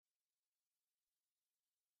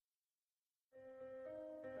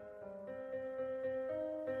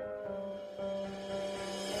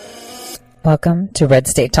Welcome to Red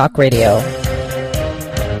State Talk Radio.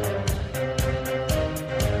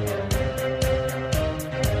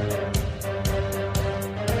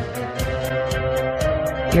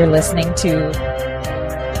 You're listening to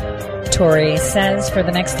Tori Says. For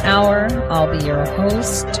the next hour, I'll be your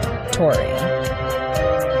host, Tori.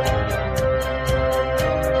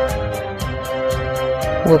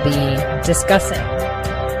 We'll be discussing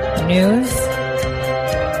news,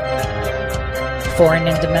 foreign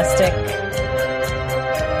and domestic,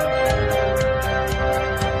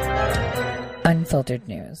 unfiltered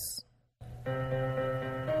news.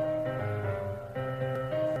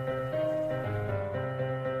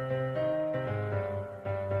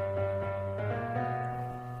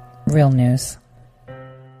 Real news.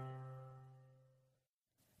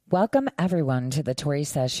 Welcome everyone to the Tori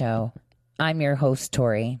Says Show. I'm your host,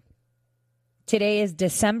 Tori. Today is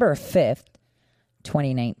December 5th,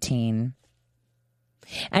 2019.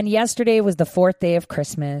 And yesterday was the fourth day of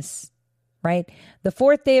Christmas, right? The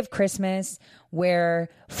fourth day of Christmas, where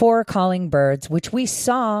four calling birds, which we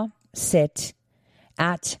saw sit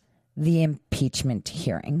at the impeachment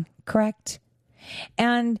hearing, correct?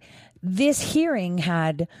 And this hearing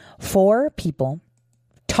had four people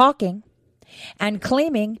talking and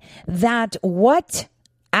claiming that what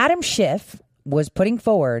Adam Schiff was putting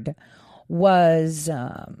forward was,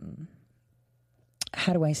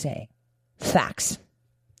 facts.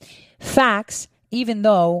 Facts, even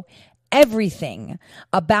though everything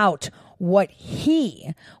about what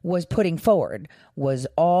he was putting forward was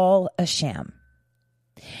all a sham.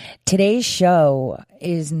 Today's show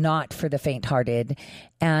is not for the faint-hearted,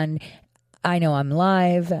 and I know I'm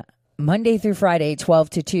live Monday through Friday, 12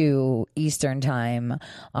 to 2 Eastern Time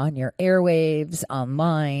on your airwaves,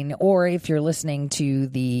 online, or if you're listening to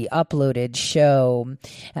the uploaded show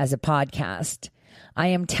as a podcast. I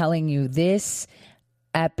am telling you, this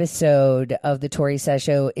episode of the Tori Says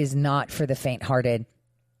Show is not for the faint-hearted.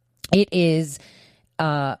 It is,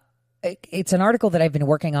 it's an article that I've been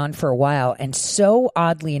working on for a while, and so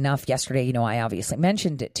oddly enough, yesterday, I obviously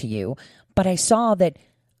mentioned it to you, but I saw that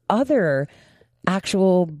other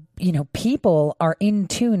actual, people are in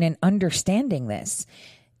tune and understanding this.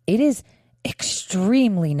 It is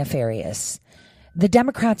extremely nefarious. The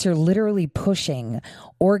Democrats are literally pushing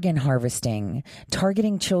organ harvesting,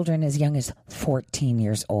 targeting children as young as 14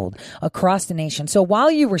 years old across the nation. So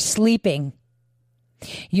while you were sleeping,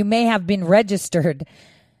 you may have been registered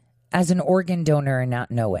as an organ donor and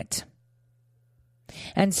not know it.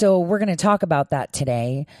 And so we're going to talk about that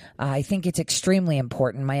today. I think it's extremely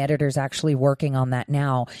important. My editor's actually working on that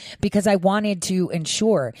now because I wanted to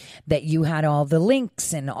ensure that you had all the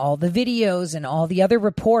links and all the videos and all the other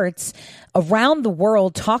reports around the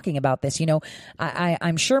world talking about this.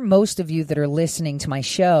 I'm sure most of you that are listening to my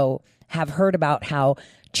show have heard about how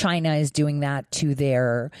China is doing that to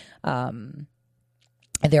their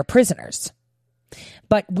prisoners.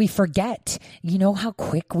 But we forget, how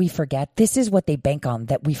quick we forget. This is what they bank on,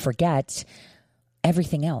 that we forget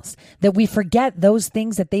everything else, that we forget those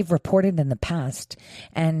things that they've reported in the past.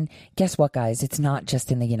 And guess what, guys? It's not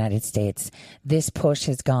just in the United States. This push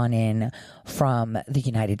has gone in from the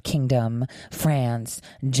United Kingdom, France,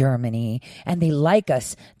 Germany, and they like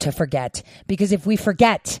us to forget, because if we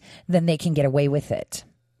forget, then they can get away with it.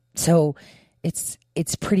 So it's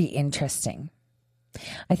pretty interesting.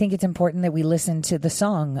 I think it's important that we listen to the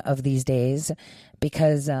song of these days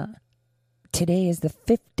because today is the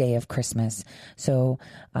fifth day of Christmas. So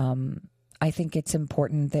I think it's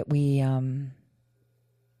important that we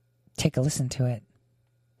take a listen to it.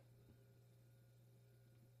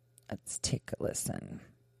 Let's take a listen.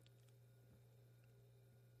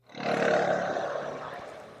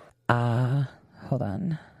 Hold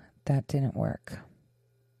on. That didn't work.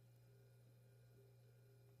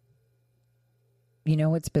 You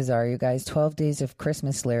know what's bizarre, you guys? 12 Days of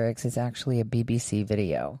Christmas Lyrics is actually a BBC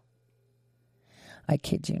video. I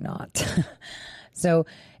kid you not. So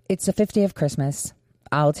it's the fifth day of Christmas,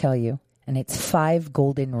 I'll tell you, and it's 5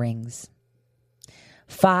 golden rings.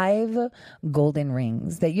 5 golden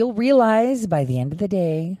rings that you'll realize by the end of the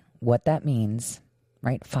day what that means,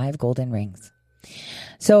 right? 5 golden rings.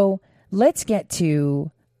 So let's get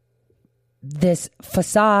to this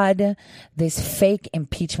facade, this fake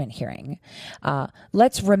impeachment hearing.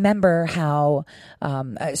 Let's remember how,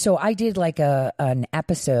 so I did like an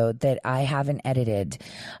episode that I haven't edited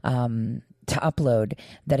to upload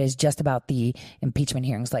that is just about the impeachment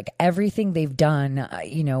hearings, like everything they've done,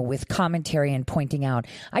 with commentary and pointing out.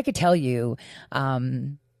 I could tell you,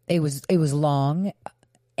 it was long.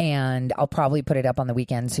 And I'll probably put it up on the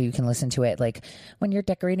weekend so you can listen to it like when you're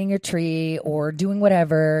decorating your tree or doing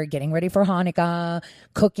whatever, getting ready for Hanukkah,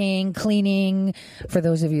 cooking, cleaning. For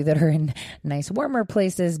those of you that are in nice warmer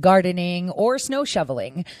places, gardening or snow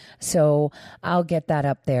shoveling. So I'll get that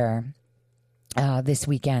up there this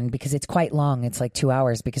weekend because it's quite long. It's like 2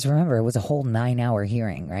 hours because remember, it was a whole 9-hour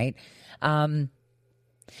hearing, right?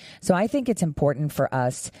 So I think it's important for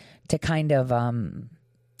us to kind of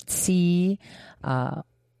see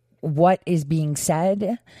what is being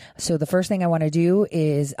said. So the first thing I want to do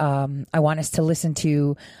is I want us to listen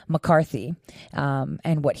to McCarthy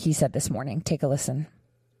and what he said this morning. Take a listen.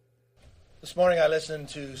 This morning I listened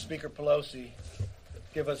to Speaker Pelosi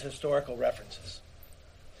give us historical references.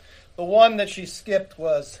 The one that she skipped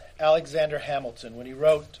was Alexander Hamilton when he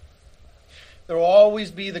wrote, "There will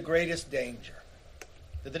always be the greatest danger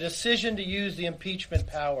that the decision to use the impeachment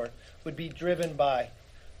power would be driven by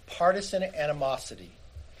partisan animosity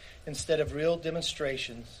instead of real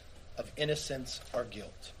demonstrations of innocence or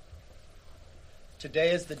guilt."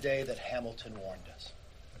 Today is the day that Hamilton warned us.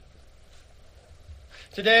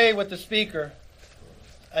 Today, with the Speaker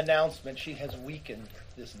announcement, she has weakened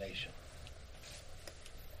this nation.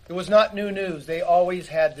 It was not new news. They always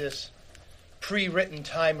had this pre-written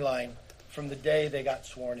timeline from the day they got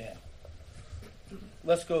sworn in.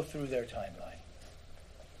 Let's go through their timeline.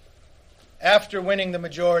 After winning the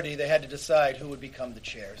majority, they had to decide who would become the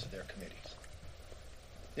chairs of their committees.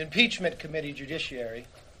 The Impeachment Committee Judiciary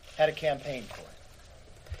had a campaign for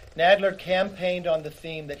it. Nadler campaigned on the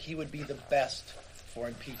theme that he would be the best for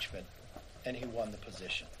impeachment, and he won the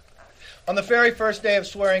position. On the very first day of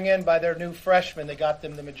swearing in by their new freshmen, they got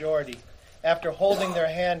them the majority. After holding their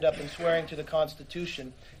hand up and swearing to the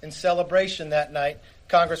Constitution, in celebration that night,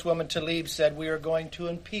 Congresswoman Tlaib said, "We are going to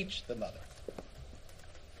impeach the mother."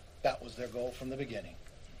 That was their goal from the beginning.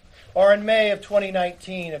 Or in May of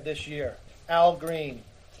 2019 of this year, Al Green,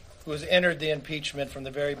 who has entered the impeachment from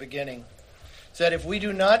the very beginning, said if we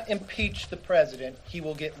do not impeach the president, he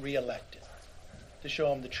will get reelected, to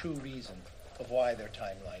show him the true reason of why their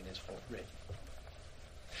timeline is written.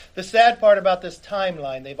 The sad part about this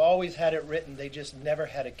timeline, they've always had it written, they just never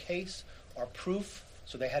had a case or proof,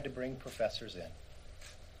 so they had to bring professors in.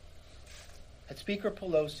 Had Speaker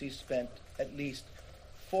Pelosi spent at least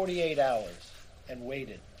 48 hours and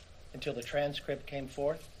waited until the transcript came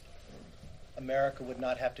forth, America would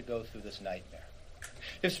not have to go through this nightmare.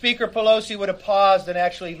 If Speaker Pelosi would have paused and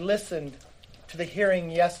actually listened to the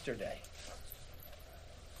hearing yesterday,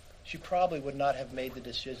 she probably would not have made the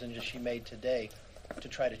decision that she made today to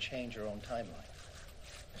try to change her own timeline.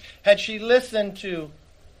 Had she listened to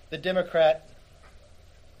the Democrat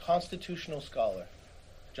constitutional scholar,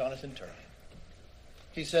 Jonathan Turley,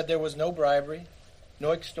 he said there was no bribery,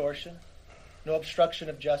 no extortion, no obstruction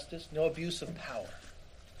of justice, no abuse of power.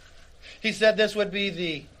 He said this would be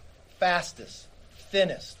the fastest,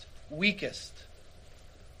 thinnest, weakest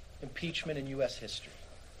impeachment in U.S. history.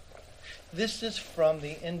 This is from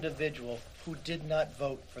the individual who did not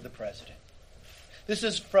vote for the president. This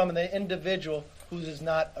is from the individual who is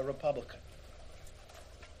not a Republican.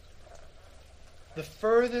 The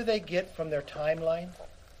further they get from their timeline,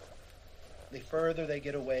 the further they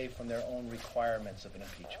get away from their own requirements of an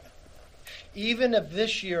impeachment. Even of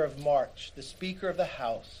this year of March, the Speaker of the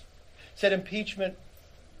House said impeachment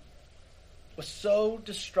was so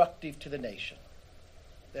destructive to the nation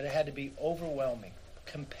that it had to be overwhelming,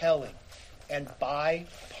 compelling, and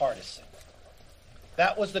bipartisan.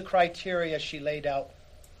 That was the criteria she laid out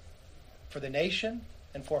for the nation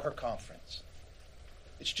and for her conference.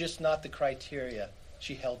 It's just not the criteria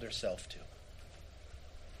she held herself to.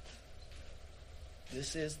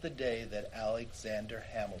 This is the day that Alexander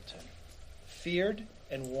Hamilton feared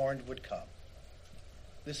and warned would come.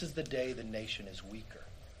 This is the day the nation is weaker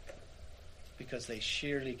because they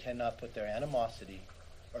surely cannot put their animosity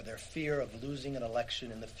or their fear of losing an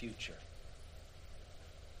election in the future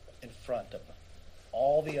in front of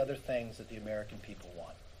all the other things that the American people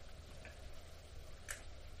want.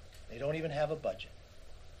 They don't even have a budget.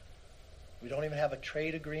 We don't even have a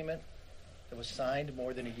trade agreement that was signed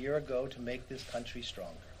more than a year ago to make this country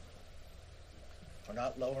stronger. We're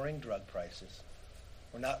not lowering drug prices.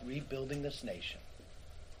 We're not rebuilding this nation.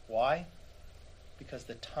 Why? Because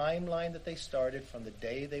the timeline that they started from the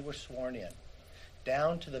day they were sworn in,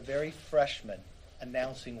 down to the very freshmen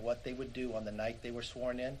announcing what they would do on the night they were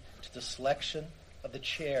sworn in, to the selection of the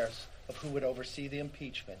chairs of who would oversee the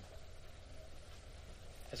impeachment,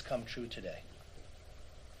 has come true today.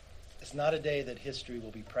 It's not a day that history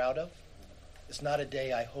will be proud of. It's not a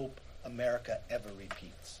day I hope America ever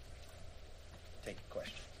repeats. Take a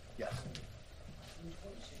question. Yes.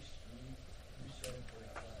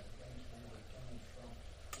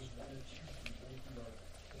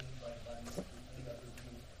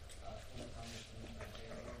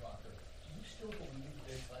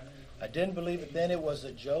 didn't believe it then. It was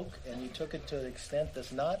a joke, and you took it to an extent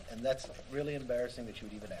that's not, and that's really embarrassing that you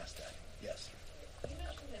would even ask that. Yes. You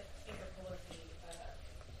mentioned that Speaker Pelosi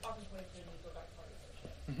offers ways to go back to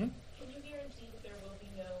partisanship. Mm-hmm. Can you guarantee that there will be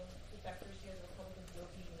no defectors here, the Republicans will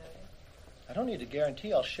be united? I don't need to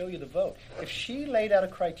guarantee. I'll show you the vote. If she laid out a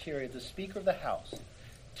criteria, the Speaker of the House,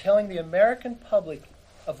 telling the American public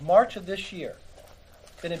of March of this year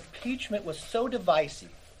that impeachment was so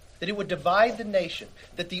divisive, that it would divide the nation,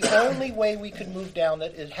 that the only way we could move down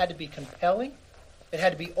that it had to be compelling, it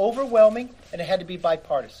had to be overwhelming, and it had to be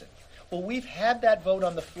bipartisan. Well, we've had that vote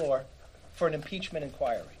on the floor for an impeachment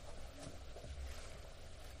inquiry.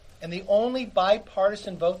 And the only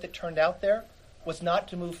bipartisan vote that turned out there was not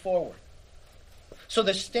to move forward. So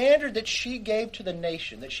the standard that she gave to the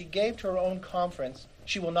nation, that she gave to her own conference,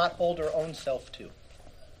 she will not hold her own self to.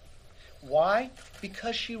 Why?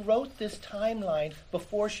 Because she wrote this timeline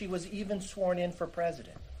before she was even sworn in for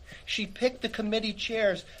president. She picked the committee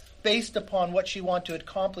chairs based upon what she wanted to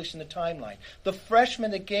accomplish in the timeline. The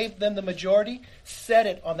freshman that gave them the majority said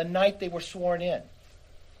it on the night they were sworn in.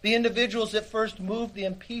 The individuals that first moved the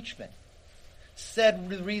impeachment said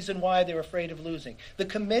the reason why they were afraid of losing. The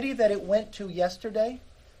committee that it went to yesterday,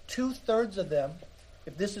 2/3 of them,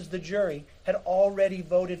 if this is the jury, had already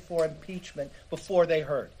voted for impeachment before they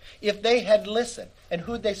heard. If they had listened, and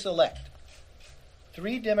who'd they select?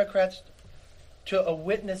 3 Democrats to a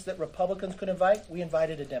witness that Republicans could invite. We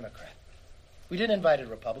invited a Democrat. We didn't invite a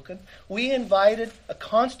Republican. We invited a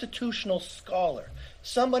constitutional scholar,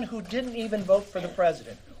 someone who didn't even vote for the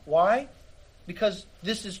president. Why? Because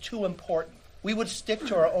this is too important. We would stick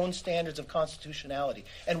to our own standards of constitutionality.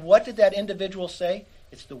 And what did that individual say?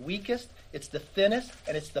 It's the weakest, it's the thinnest,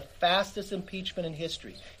 and it's the fastest impeachment in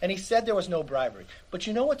history. And he said there was no bribery. But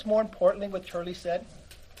you know what's more importantly what Turley said?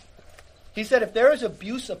 He said if there is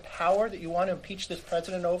abuse of power that you want to impeach this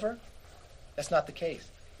president over, that's not the case.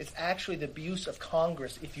 It's actually the abuse of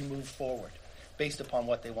Congress if you move forward based upon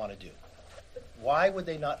what they want to do. Why would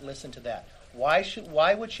they not listen to that?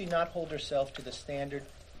 Why would she not hold herself to the standard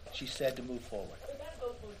she said to move forward? But that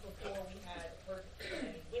vote was before we had heard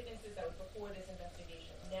any witnesses. That was before this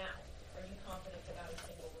investigation. Now, are you confident that not a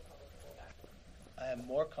single Republican will back them? I am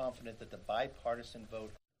more confident that the bipartisan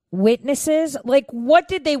vote. Witnesses? Like, what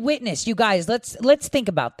did they witness? You guys, let's think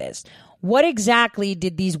about this. What exactly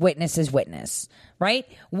did these witnesses witness? Right?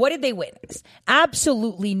 What did they witness?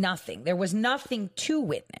 Absolutely nothing. There was nothing to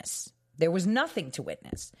witness. There was nothing to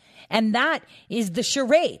witness. And that is the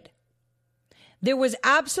charade. There was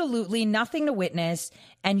absolutely nothing to witness,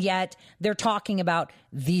 and yet they're talking about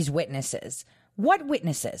these witnesses. What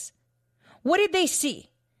witnesses? What did they see?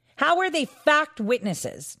 How are they fact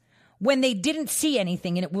witnesses when they didn't see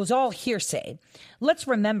anything and it was all hearsay? Let's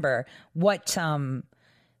remember what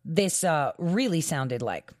this really sounded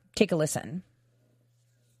like. Take a listen.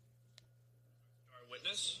 Our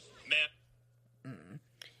witness,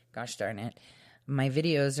 Gosh darn it. My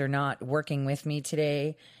videos are not working with me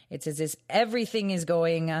today. It's as if everything is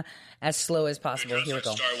going as slow as possible. Here we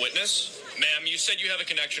go. Star witness. Ma'am, you said you have a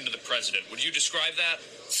connection to the president. Would you describe that?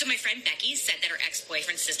 So my friend Becky said that her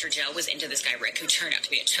ex-boyfriend's sister Joe was into this guy Rick, who turned out to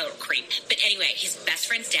be a total creep. But anyway, his best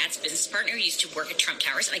friend's dad's business partner used to work at Trump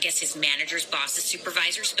Towers, and I guess his manager's boss's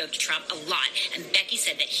supervisor spoke to Trump a lot. And Becky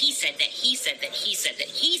said that he said that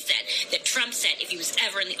Trump said if he was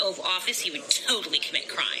ever in the Oval Office, he would totally commit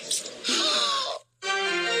crimes.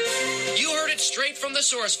 You heard it straight from the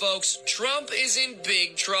source, folks. Trump is in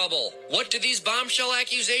big trouble. What do these bombshell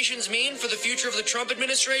accusations mean for the future of the Trump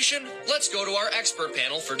administration? Let's go to our expert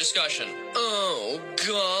panel for discussion. Oh,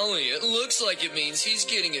 golly, it looks like it means he's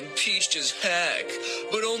getting impeached as heck.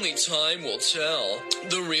 But only time will tell.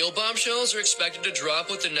 The real bombshells are expected to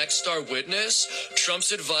drop with the next star witness,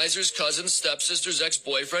 Trump's advisor's cousin's stepsister's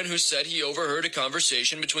ex-boyfriend who said he overheard a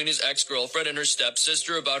conversation between his ex-girlfriend and her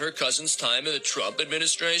stepsister about her cousin's time in the Trump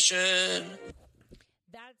administration.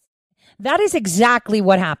 That is exactly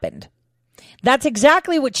what happened. That's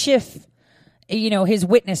exactly what Schiff, his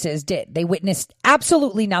witnesses did. They witnessed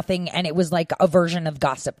absolutely nothing, and it was like a version of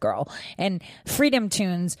Gossip Girl. And Freedom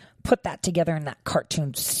Tunes put that together in that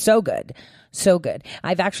cartoon. So good. So good.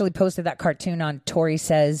 I've actually posted that cartoon on Tori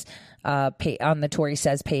Says, on the Tori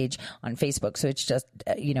Says page on Facebook. So it's just,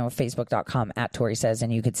 facebook.com @Tori Says,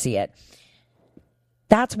 and you could see it.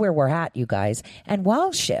 That's where we're at, you guys. And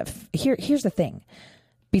while Schiff, here's the thing.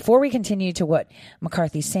 Before we continue to what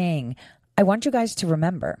McCarthy's saying, I want you guys to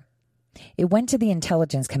remember, it went to the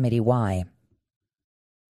Intelligence Committee. Why?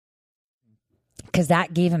 Because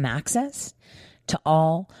that gave him access to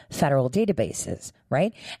all federal databases,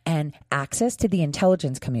 right? And access to the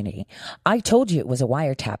intelligence community. I told you it was a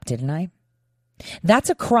wiretap, didn't I? That's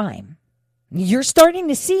a crime. You're starting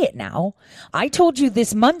to see it now. I told you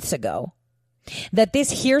this months ago that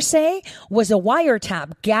this hearsay was a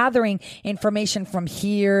wiretap gathering information from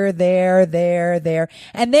here, there,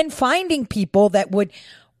 and then finding people that would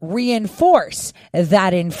reinforce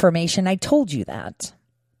that information. I told you that.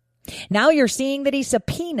 Now you're seeing that he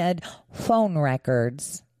subpoenaed phone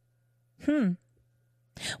records.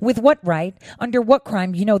 With what right? Under what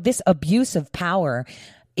crime? You know, this abuse of power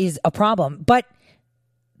is a problem. But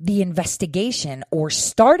the investigation, or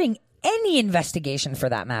starting any investigation for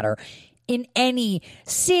that matter, in any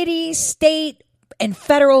city, state, and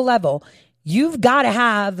federal level, you've got to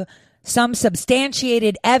have some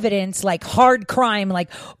substantiated evidence, like hard crime, like,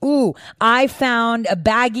 ooh, I found a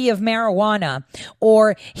baggie of marijuana,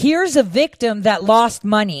 or here's a victim that lost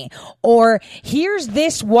money, or here's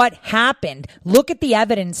this what happened. Look at the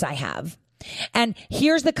evidence I have. And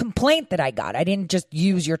here's the complaint that I got. I didn't just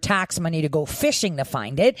use your tax money to go fishing to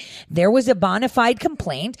find it. There was a bona fide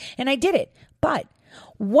complaint, and I did it. But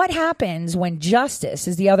what happens when justice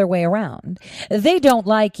is the other way around? They don't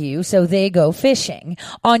like you, so they go fishing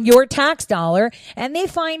on your tax dollar, and they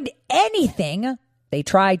find anything, they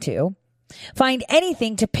try to find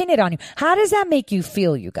anything to pin it on you. How does that make you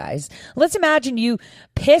feel, you guys? Let's imagine you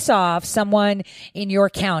piss off someone in your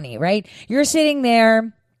county, right? You're sitting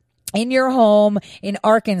there in your home in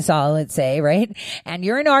Arkansas, let's say, right? And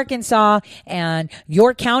you're in Arkansas, and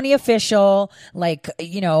your county official, like,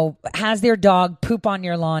 you know, has their dog poop on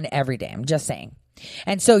your lawn every day. I'm just saying.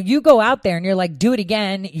 And so you go out there and you're like, do it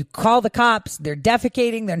again. You call the cops. They're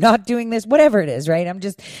defecating. They're not doing this, whatever it is, right? I'm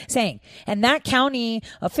just saying. And that county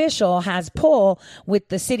official has pull with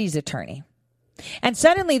the city's attorney. And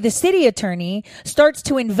suddenly the city attorney starts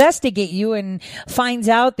to investigate you and finds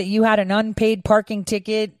out that you had an unpaid parking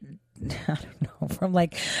ticket, I don't know, from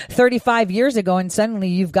like 35 years ago, and suddenly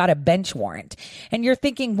you've got a bench warrant. And you're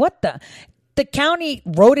thinking, what the? The county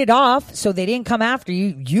wrote it off, so they didn't come after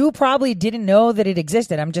you. You probably didn't know that it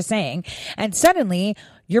existed. I'm just saying. And suddenly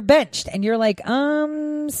you're benched, and you're like,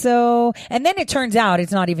 so, and then it turns out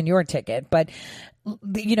it's not even your ticket, but,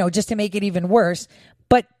 you know, just to make it even worse.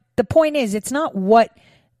 But the point is, it's not what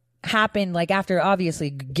happened, like, after obviously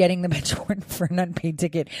getting the bench warrant for an unpaid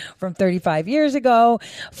ticket from 35 years ago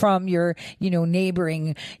from your, you know,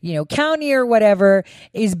 neighboring, you know, county or whatever,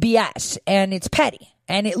 is BS, and it's petty,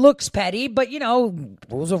 and it looks petty, but, you know,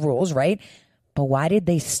 rules are rules, right? But why did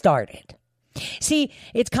they start it? See,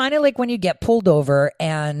 it's kind of like when you get pulled over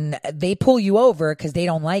and they pull you over because they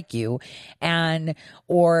don't like you, and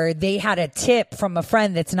or they had a tip from a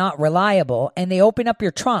friend that's not reliable, and they open up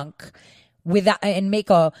your trunk without and make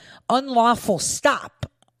a unlawful stop,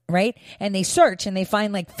 right? And they search and they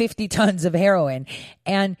find like 50 tons of heroin,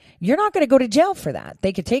 and you're not going to go to jail for that.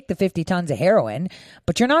 They could take the 50 tons of heroin,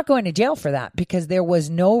 but you're not going to jail for that because there was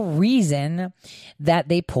no reason that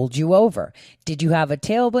they pulled you over. Did you have a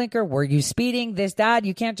tail blinker? Were you speeding? This, that?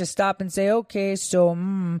 You can't just stop and say, okay, so,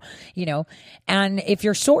 you know, and if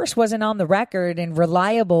your source wasn't on the record and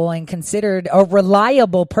reliable and considered a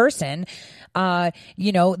reliable person,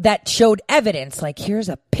 you know, that showed evidence, like here's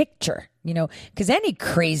a picture, you know, because any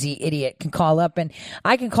crazy idiot can call up, and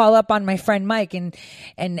I can call up on my friend Mike and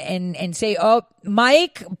say, oh,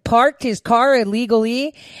 Mike parked his car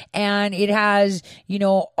illegally and it has, you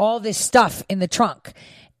know, all this stuff in the trunk.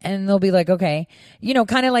 And they'll be like, okay, you know,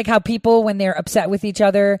 kind of like how people, when they're upset with each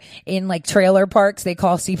other in like trailer parks, they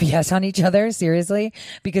call CPS on each other, seriously,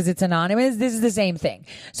 because it's anonymous. This is the same thing.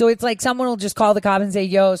 So it's like someone will just call the cop and say,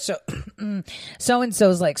 yo,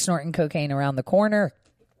 so-and-so's like snorting cocaine around the corner,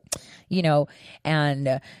 you know,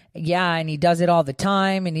 and yeah, and he does it all the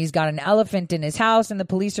time, and he's got an elephant in his house, and the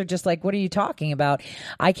police are just like, what are you talking about?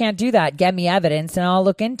 I can't do that. Get me evidence and I'll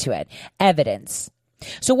look into it. Evidence.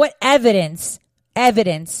 So what evidence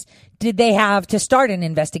did they have to start an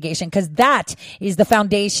investigation? Because that is the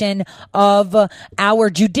foundation of our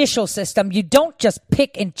judicial system. You don't just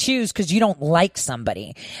pick and choose because you don't like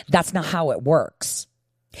somebody. That's not how it works.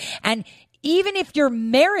 And even if you're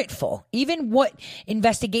meritful, even what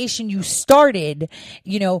investigation you started,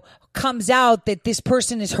 you know, comes out that this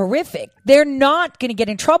person is horrific, they're not going to get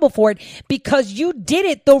in trouble for it because you did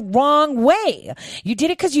it the wrong way. You did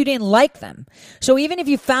it because you didn't like them. So even if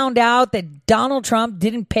you found out that Donald Trump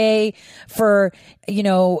didn't pay for, you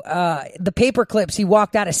know, the paper clips he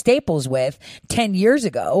walked out of Staples with 10 years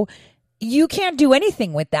ago, you can't do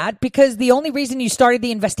anything with that because the only reason you started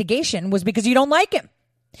the investigation was because you don't like him.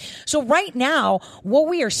 So right now, what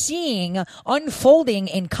we are seeing unfolding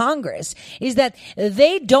in Congress is that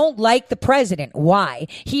they don't like the president. Why?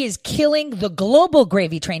 He is killing the global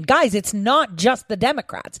gravy train. Guys, it's not just the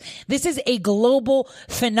Democrats. This is a global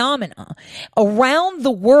phenomenon. Around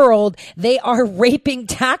the world, they are raping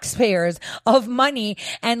taxpayers of money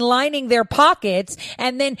and lining their pockets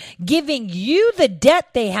and then giving you the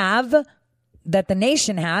debt they have, that the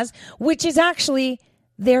nation has, which is actually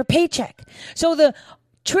their paycheck. So the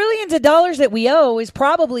trillions of dollars that we owe is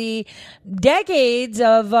probably decades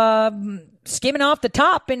of skimming off the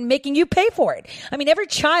top and making you pay for it. I mean, every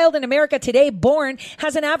child in America today born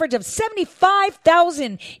has an average of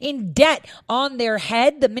 $75,000 in debt on their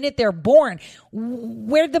head the minute they're born.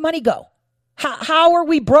 Where'd the money go? How are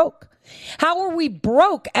we broke? How are we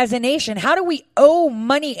broke as a nation? How do we owe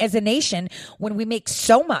money as a nation when we make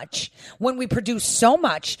so much, when we produce so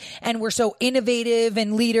much, and we're so innovative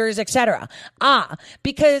and leaders, etc.?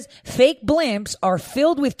 Because fake blimps are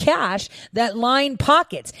filled with cash that line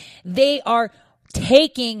pockets. They are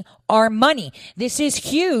taking our money. This is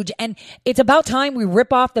huge. And it's about time we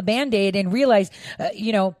rip off the Band-Aid and realize,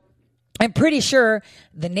 I'm pretty sure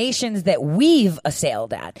the nations that we've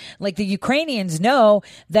assailed at, like the Ukrainians, know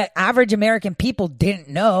that average American people didn't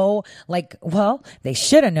know. Like, well, they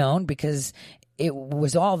should have known because it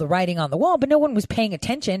was all the writing on the wall, but no one was paying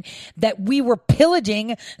attention that we were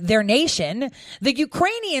pillaging their nation. The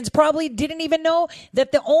Ukrainians probably didn't even know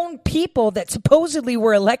that the own people that supposedly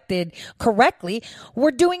were elected correctly were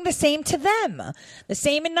doing the same to them. The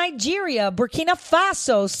same in Nigeria, Burkina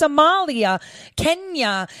Faso, Somalia,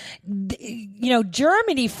 Kenya,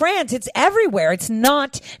 Germany, France. It's everywhere. It's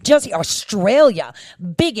not just Australia.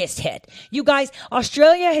 Biggest hit. You guys,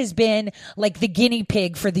 Australia has been like the guinea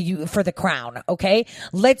pig for the crown. Okay,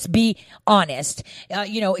 let's be honest.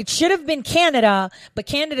 It should have been Canada, but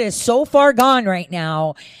Canada is so far gone right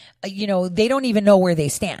now. They don't even know where they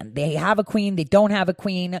stand. They have a queen, they don't have a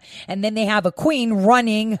queen, and then they have a queen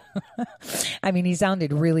running. I mean, he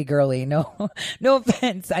sounded really girly. No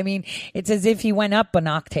offense. I mean, it's as if he went up an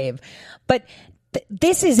octave. But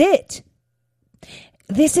this is it.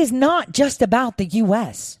 This is not just about the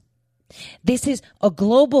U.S. This is a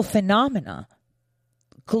global phenomena.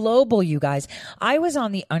 Global, you guys. I was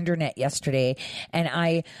on the Undernet yesterday and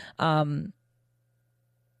I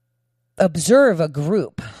observe a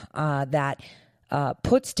group that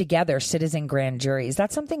puts together citizen grand juries.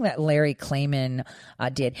 That's something that Larry Klayman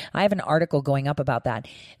did. I have an article going up about that.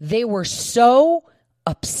 They were so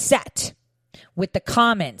upset with the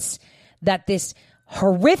comments that this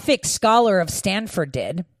horrific scholar of Stanford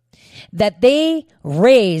did that they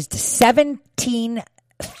raised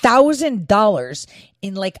 $17,000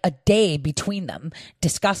 in like a day between them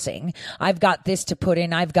discussing, I've got this to put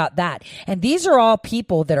in, I've got that. And these are all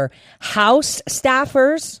people that are House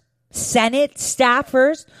staffers, Senate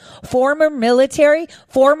staffers, former military,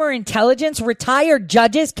 former intelligence, retired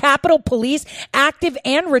judges, Capitol Police, active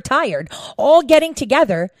and retired, all getting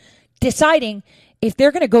together, deciding if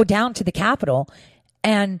they're going to go down to the Capitol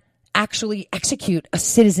and actually execute a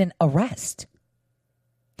citizen arrest.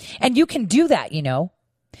 And you can do that,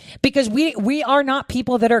 because we are not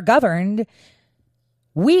people that are governed.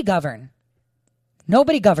 We govern.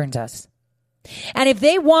 Nobody governs us. And if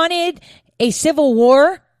they wanted a civil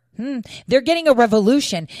war, they're getting a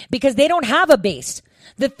revolution because they don't have a base.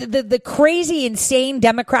 The crazy, insane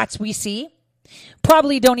Democrats we see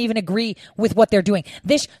probably don't even agree with what they're doing.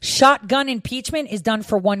 This shotgun impeachment is done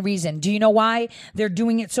for one reason. Do you know why they're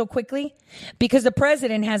doing it so quickly? Because the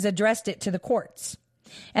president has addressed it to the courts.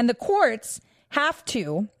 And the courts have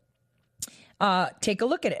to take a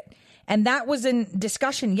look at it. And that was in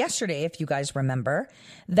discussion yesterday, if you guys remember,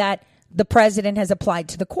 that the president has applied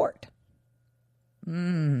to the court.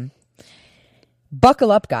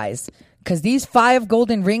 Buckle up, guys, because these 5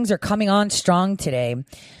 golden rings are coming on strong today.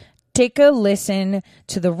 Take a listen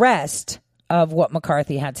to the rest of what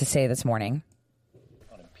McCarthy had to say this morning.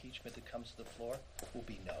 On impeachment that comes to the floor will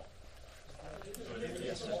be no.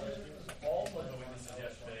 All of the witnesses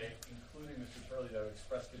yesterday, including Mr. Turley, though,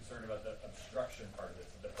 expressed concern about the obstruction part of this,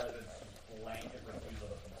 the president's blanket refusal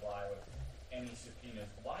to comply with any subpoenas.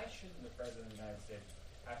 Why shouldn't the president of the United States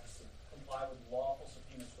have to comply with lawful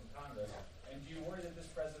subpoenas from Congress? And do you worry that this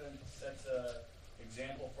president sets an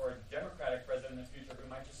example for a Democratic president in the future who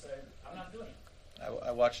might just say, I'm not doing it?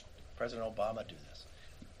 I watched President Obama do this.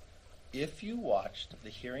 If you watched the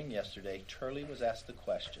hearing yesterday, Turley was asked the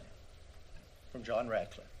question from John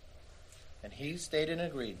Radcliffe. And he stated and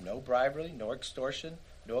agreed, no bribery, no extortion,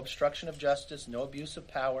 no obstruction of justice, no abuse of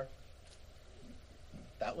power.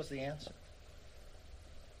 That was the answer.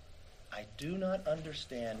 I do not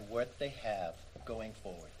understand what they have going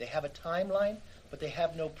forward. They have a timeline, but they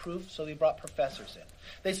have no proof, so they brought professors in.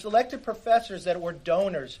 They selected professors that were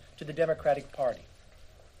donors to the Democratic Party.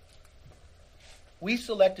 We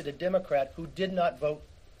selected a Democrat who did not vote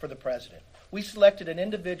for the president. We selected an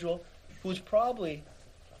individual who's probably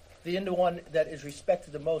the one that is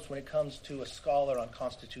respected the most when it comes to a scholar on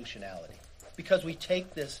constitutionality, because we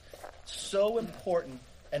take this so important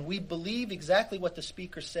and we believe exactly what the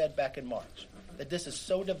speaker said back in March, that this is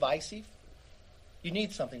so divisive. You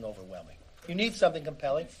need something overwhelming. You need something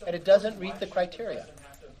compelling, and it doesn't meet the criteria.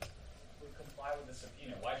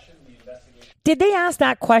 Why shouldn't the investigation? Did they ask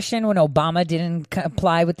that question when Obama didn't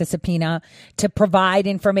comply with the subpoena to provide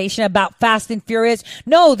information about Fast and Furious?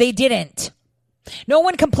 No, they didn't. No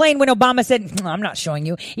one complained when Obama said, I'm not showing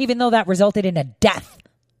you, even though that resulted in a death,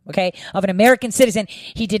 okay, of an American citizen.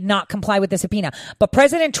 He did not comply with the subpoena. But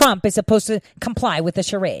President Trump is supposed to comply with the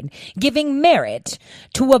charade, giving merit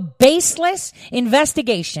to a baseless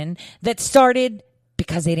investigation that started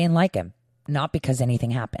because they didn't like him, not because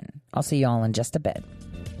anything happened. I'll see you all in just a bit.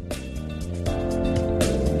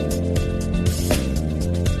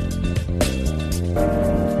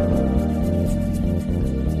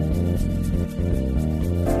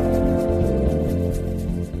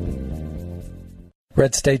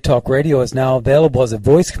 Red State Talk Radio is now available as a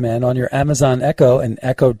voice command on your Amazon Echo and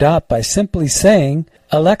Echo Dot by simply saying,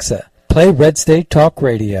 Alexa, play Red State Talk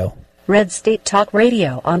Radio. Red State Talk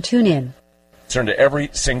Radio on TuneIn. Concern to every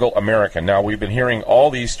single American. Now, we've been hearing all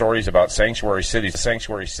these stories about sanctuary cities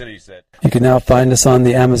that... You can now find us on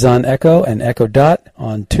the Amazon Echo and Echo Dot,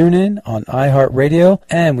 on TuneIn, on iHeartRadio,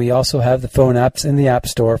 and we also have the phone apps in the App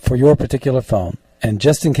Store for your particular phone. And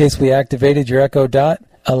just in case we activated your Echo Dot,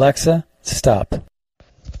 Alexa, stop.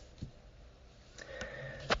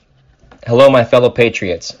 Hello, my fellow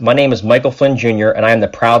patriots. My name is Michael Flynn Jr., and I am the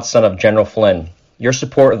proud son of General Flynn. Your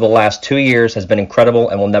support of the last 2 years has been incredible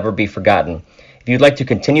and will never be forgotten. If you'd like to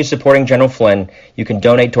continue supporting General Flynn, you can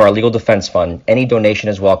donate to our Legal Defense Fund. Any donation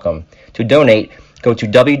is welcome. To donate, go to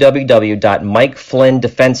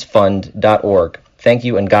www.mikeflynndefensefund.org. Thank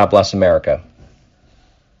you, and God bless America.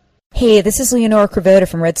 Hey, this is Leonora Cravota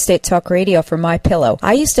from Red State Talk Radio for MyPillow.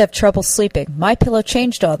 I used to have trouble sleeping. MyPillow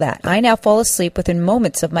changed all that. I now fall asleep within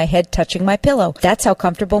moments of my head touching my pillow. That's how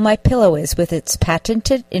comfortable MyPillow is with its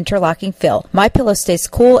patented interlocking fill. MyPillow stays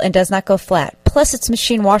cool and does not go flat. Plus, it's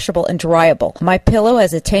machine washable and dryable. MyPillow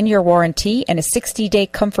has a 10-year warranty and a 60-day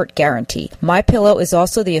comfort guarantee. MyPillow is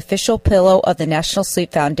also the official pillow of the National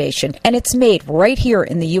Sleep Foundation, and it's made right here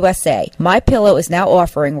in the USA. MyPillow is now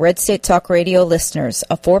offering Red State Talk Radio listeners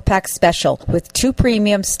a 4-pack special with 2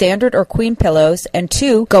 premium standard or queen pillows and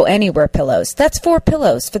 2 go anywhere pillows. That's 4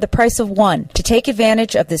 pillows for the price of 1. To take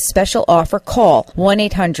advantage of this special offer, call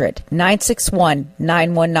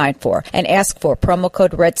 1-800-961-9194 and ask for promo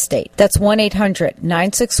code RedState. That's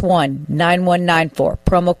 1-800-961-9194,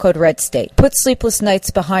 promo code RedState. Put sleepless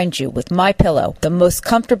nights behind you with MyPillow, the most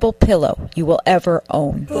comfortable pillow you will ever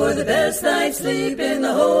own. For the best night's sleep in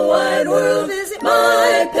the whole wide world, visit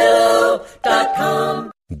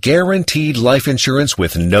MyPillow.com. Guaranteed life insurance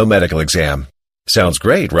with no medical exam. Sounds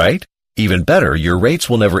great, right? Even better, your rates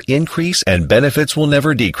will never increase and benefits will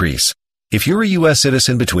never decrease. If you're a U.S.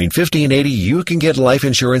 citizen between 50 and 80, you can get life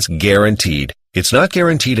insurance guaranteed. It's not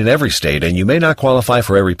guaranteed in every state, and you may not qualify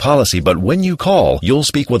for every policy, but when you call, you'll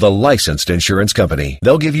speak with a licensed insurance company.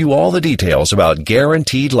 They'll give you all the details about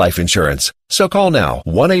guaranteed life insurance. So call now,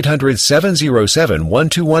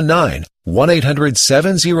 1-800-707-1219,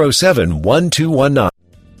 1-800-707-1219.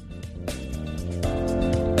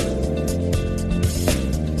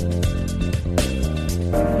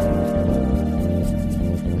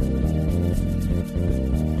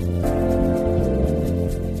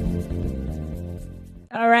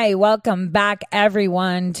 All right, welcome back,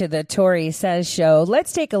 everyone, to the Tori Says Show.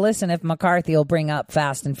 Let's take a listen if McCarthy will bring up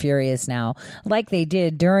Fast and Furious now, like they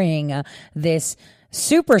did during this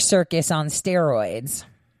super circus on steroids.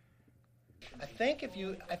 I think if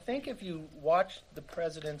you watched the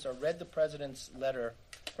president's or read the president's letter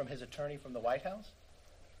from his attorney from the White House,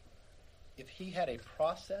 if he had a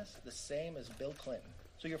process the same as Bill Clinton.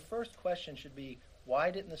 So your first question should be,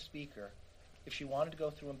 why didn't the speaker, if she wanted to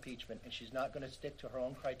go through impeachment and she's not going to stick to her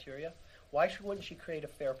own criteria, wouldn't she create a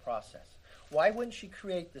fair process? Why wouldn't she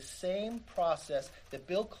create the same process that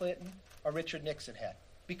Bill Clinton or Richard Nixon had?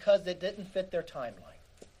 Because it didn't fit their timeline.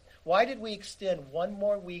 Why did we extend one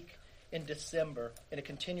more week in December in a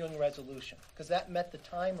continuing resolution? Because that met the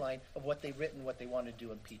timeline of what they written, what they wanted to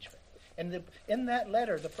do impeachment. And in that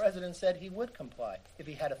letter, the president said he would comply if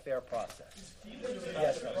he had a fair process.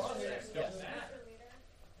 Yes. Yes.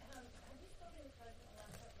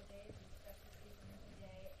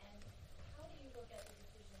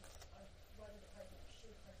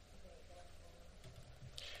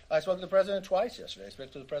 I spoke to the president twice yesterday. I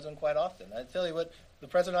speak to the president quite often. I tell you what the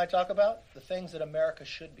president and I talk about, the things that America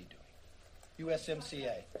should be doing.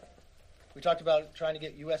 USMCA. We talked about trying to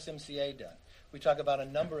get USMCA done. We talk about a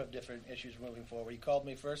number of different issues moving forward. He called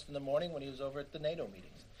me first in the morning when he was over at the NATO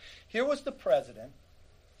meetings. Here was the president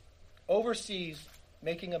overseas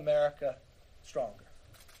making America stronger.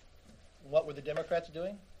 What were the Democrats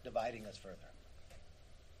doing? Dividing us further.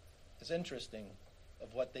 It's interesting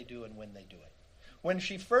of what they do and when they do it. When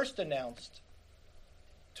she first announced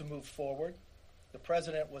to move forward, the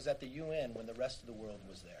president was at the UN when the rest of the world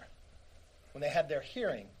was there. When they had their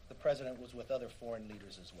hearing, the president was with other foreign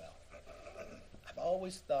leaders as well. I've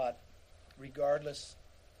always thought, regardless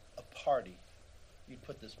of party, you'd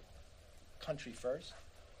put this country first.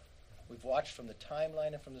 We've watched from the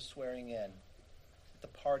timeline and from the swearing in that the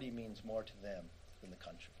party means more to them than the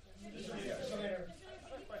country. I have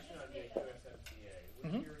a question on the USMCA.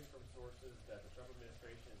 We're hearing from sources that the Trump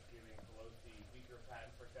administration is giving Pelosi weaker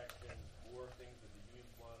patent protections, more things that the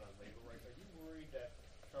unions want on labor rights. Are you worried that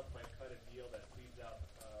Trump might cut a deal that leaves out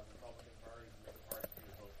Republican parties and make it hard for you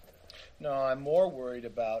to vote for that? No, I'm more worried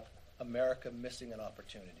about America missing an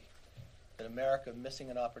opportunity. That America missing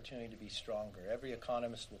an opportunity to be stronger. Every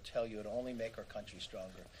economist will tell you it'll only make our country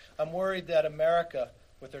stronger. I'm worried that America,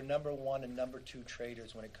 with their number one and number two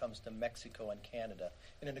traders when it comes to Mexico and Canada,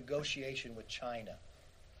 in a negotiation with China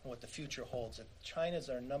and what the future holds, that China's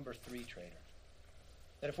our number three trader.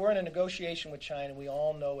 That if we're in a negotiation with China, we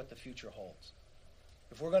all know what the future holds.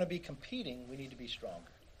 If we're going to be competing, we need to be stronger.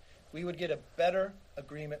 We would get a better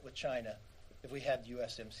agreement with China if we had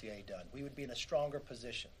USMCA done. We would be in a stronger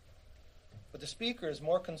position. But the Speaker is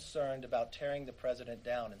more concerned about tearing the President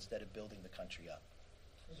down instead of building the country up.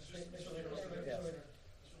 Mr. Leader,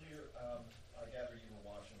 I gather you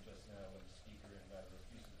were watching just now when the Speaker, in rather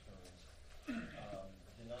effusive terms,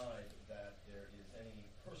 denied that there is any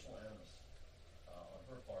personal animus on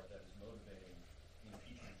her part that is motivating the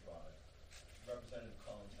impeachment drive. Representative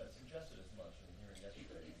Collins had suggested as much in the hearing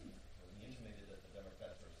yesterday when he intimated that the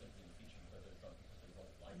Democrats are simply impeaching President Trump because they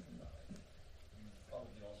don't like the guy. You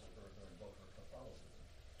probably also heard her invoke her Catholicism.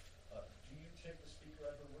 Do you take the Speaker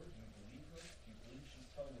at her word? Do you believe her? Do you believe she's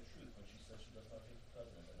telling the truth when she says she does not hate the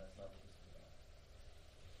President, and that's not what this is about?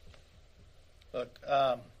 Look,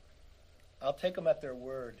 I'll take them at their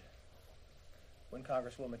word when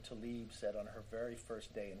Congresswoman Tlaib said on her very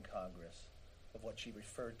first day in Congress of what she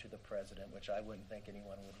referred to the President, which I wouldn't think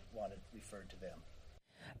anyone would want it referred to them.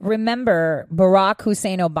 Remember, Barack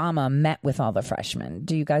Hussein Obama met with all the freshmen.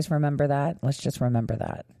 Do you guys remember that? Let's just remember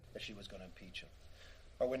that. That she was going to impeach him.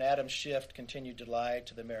 Or when Adam Schiff continued to lie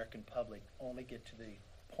to the American public, only get to the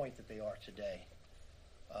point that they are today.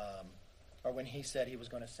 Or when he said he was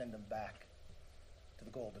going to send them back to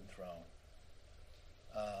the Golden Throne.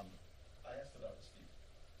 I asked about the Speaker.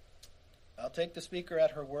 I'll take the Speaker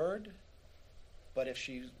at her word, but if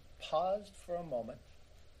she paused for a moment,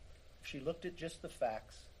 if she looked at just the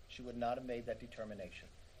facts, she would not have made that determination.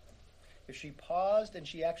 If she paused and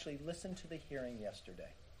she actually listened to the hearing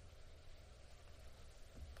yesterday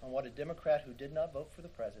on what a Democrat who did not vote for the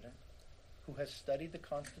President, who has studied the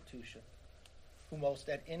Constitution, who most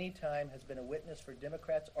at any time has been a witness for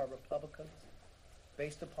Democrats or Republicans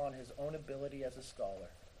based upon his own ability as a scholar,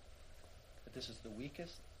 that this is the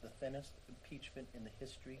weakest, the thinnest impeachment in the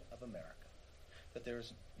history of America. That there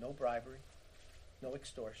is no bribery, no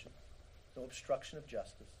extortion, no obstruction of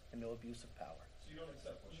justice, and no abuse of power. So you don't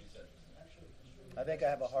accept what she said? I think I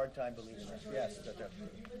have a hard time believing this. Yes. You've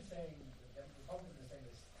been saying, the Republicans have been saying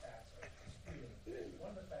these facts are disputed. One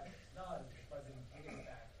of the facts that's not is the President did in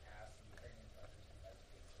fact ask the Ukrainian president to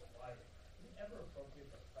investigate Joe Biden. Is it ever appropriate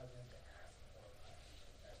for the President to ask for an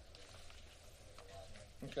investigation?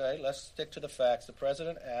 Okay, let's stick to the facts. The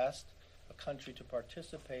President asked a country to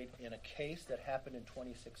participate in a case that happened in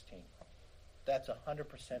 2016. That's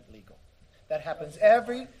 100% legal. That happens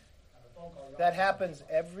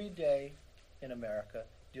every day in America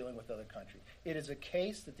dealing with other countries. It is a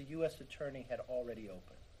case that the U.S. Attorney had already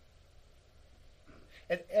opened.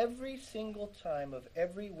 At every single time of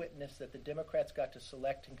every witness that the Democrats got to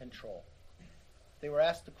select and control, they were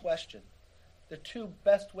asked the question, the two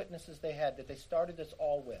best witnesses they had that they started this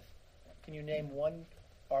all with, can you name one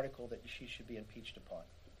article that she should be impeached upon?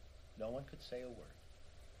 No one could say a word.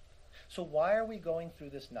 So why are we going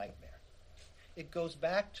through this nightmare? It goes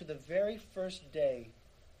back to the very first day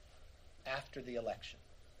after the election.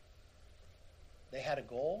 They had a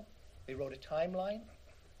goal, they wrote a timeline,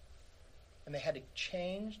 and they had to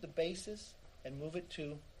change the basis and move it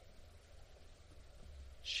to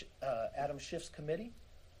Adam Schiff's committee,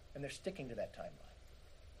 and they're sticking to that timeline.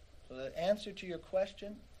 So the answer to your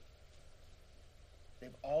question, They've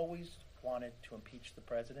always wanted to impeach the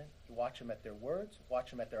president. You watch them at their words, watch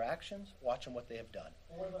them at their actions, watch them what they have done.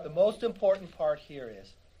 The most important part here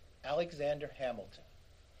is Alexander Hamilton,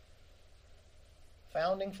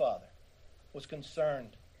 founding father, was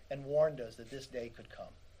concerned and warned us that this day could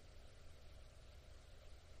come.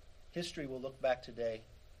 History will look back today,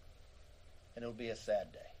 and it'll be a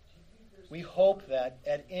sad day. We hope that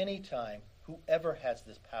at any time, whoever has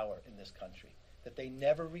this power in this country, that they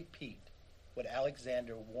never repeat what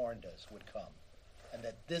Alexander warned us would come, and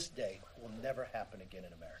that this day will never happen again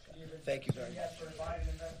in America. Thank you very much.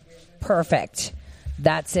 Perfect.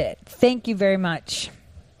 That's it. Thank you very much.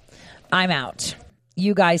 I'm out.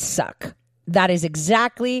 You guys suck. That is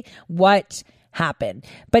exactly what happened.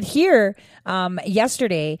 But here,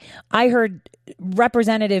 yesterday, I heard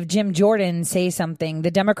Representative Jim Jordan say something.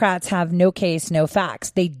 The Democrats have no case, no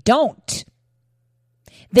facts. They don't.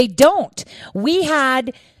 They don't. We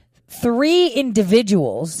had 3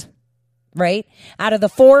 individuals, right, out of the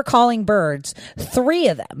 4 calling birds, 3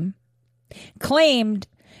 of them claimed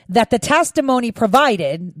that the testimony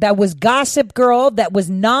provided that was Gossip Girl, that was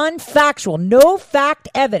non-factual, no fact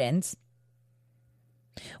evidence,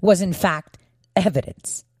 was in fact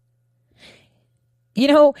evidence. You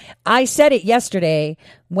know, I said it yesterday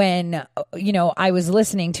when, I was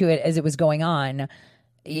listening to it as it was going on.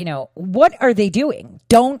 What are they doing?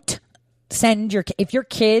 Don't send if your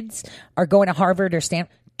kids are going to Harvard or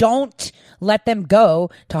Stanford, don't let them go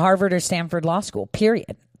to Harvard or Stanford Law School,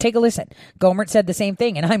 period. Take a listen. Gohmert said the same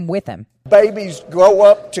thing, and I'm with him. Babies grow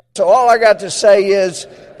up to. So all I got to say is,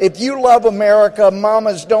 if you love America,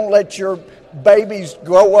 mamas, don't let your babies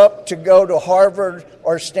grow up to go to Harvard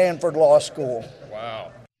or Stanford Law School.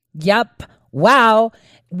 Wow. Yep. Wow.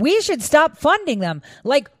 We should stop funding them.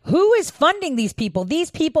 Like, who is funding these people?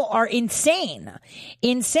 These people are insane.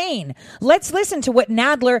 Insane. Let's listen to what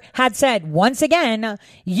Nadler had said once again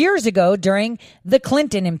years ago during the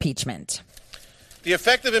Clinton impeachment. The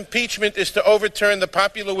effect of impeachment is to overturn the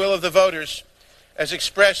popular will of the voters as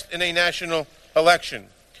expressed in a national election.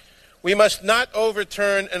 We must not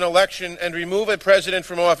overturn an election and remove a president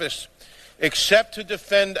from office except to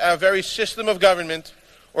defend our very system of government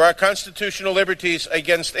or our constitutional liberties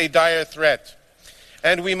against a dire threat.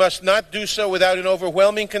 And we must not do so without an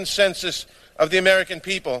overwhelming consensus of the American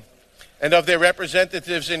people and of their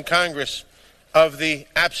representatives in Congress of the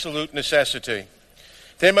absolute necessity.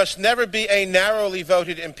 There must never be a narrowly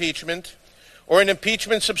voted impeachment or an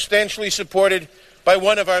impeachment substantially supported by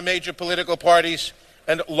one of our major political parties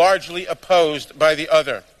and largely opposed by the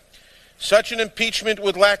other. Such an impeachment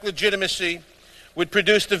would lack legitimacy, would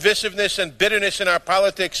produce divisiveness and bitterness in our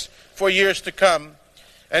politics for years to come,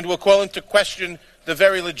 and will call into question the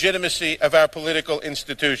very legitimacy of our political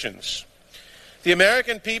institutions. The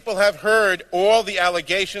American people have heard all the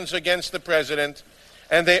allegations against the president,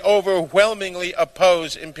 and they overwhelmingly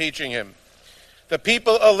oppose impeaching him. The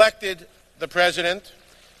people elected the president.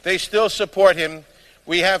 They still support him.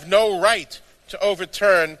 We have no right to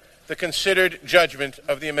overturn the considered judgment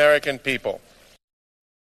of the American people.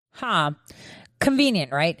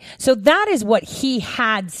 Convenient, right? So that is what he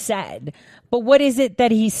had said. But what is it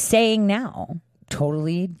that he's saying now?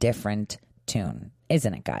 Totally different tune,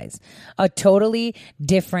 isn't it, guys? A totally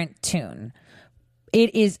different tune.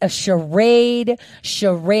 It is a charade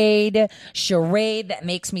that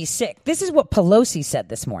makes me sick. This is what Pelosi said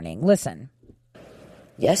this morning. Listen.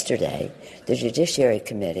 Yesterday, the Judiciary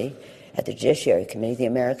Committee, the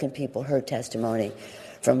American people heard testimony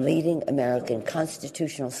from leading American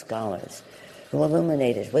constitutional scholars who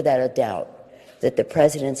illuminated without a doubt that the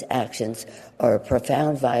president's actions are a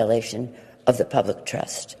profound violation of the public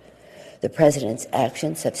trust. The president's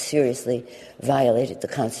actions have seriously violated the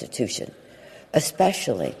Constitution,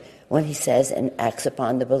 especially when he says and acts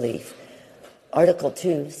upon the belief. Article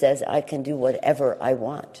 2 says I can do whatever I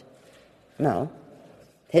want. No.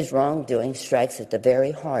 His wrongdoing strikes at the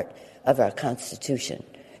very heart of our Constitution,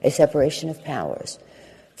 a separation of powers,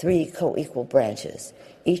 3 co-equal branches,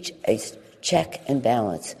 each a check and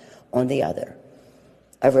balance on the other.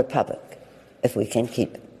 A republic, if we can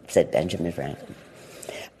keep it, said Benjamin Franklin.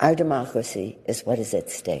 Our democracy is what is at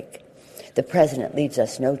stake. The president leaves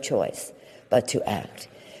us no choice but to act,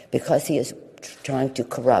 because he is trying to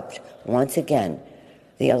corrupt, once again,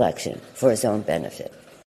 the election for his own benefit.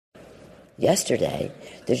 Yesterday,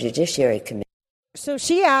 the Judiciary Committee... So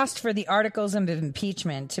she asked for the articles of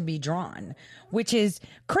impeachment to be drawn, which is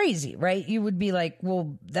crazy, right? You would be like,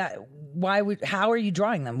 well, how are you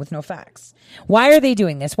drawing them with no facts? Why are they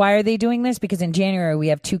doing this? Why are they doing this? Because in January, we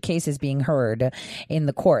have 2 cases being heard in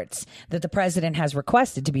the courts that the president has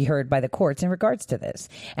requested to be heard by the courts in regards to this.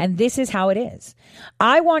 And this is how it is.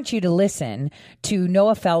 I want you to listen to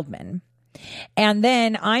Noah Feldman. And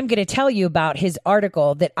then I'm going to tell you about his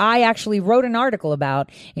article that I actually wrote an article about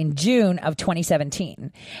in June of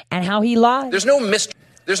 2017 and how he lied. There's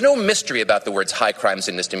no mystery about the words high crimes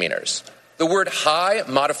and misdemeanors. The word high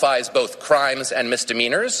modifies both crimes and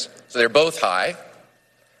misdemeanors, so they're both high.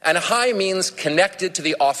 And high means connected to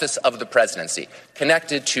the office of the presidency,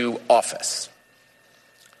 connected to office.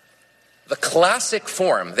 The classic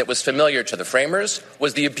form that was familiar to the framers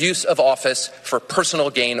was the abuse of office for personal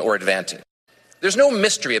gain or advantage. There's no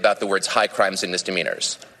mystery about the words high crimes and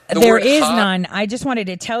misdemeanors. There is none. I just wanted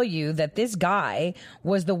to tell you that this guy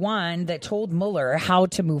was the one that told Mueller how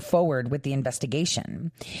to move forward with the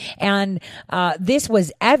investigation. And this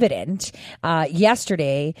was evident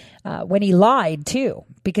yesterday when he lied, too,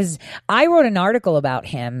 because I wrote an article about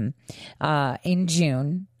him in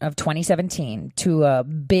June of 2017 to a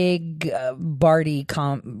big Bart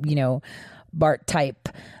type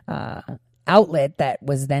outlet that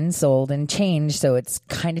was then sold and changed. So it's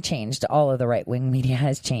kind of changed. All of the right-wing media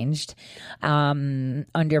has changed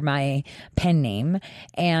under my pen name,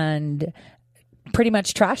 and pretty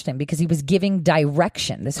much trashed him because he was giving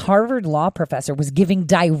direction. This Harvard law professor was giving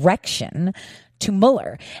direction to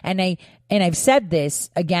Mueller. And I've said this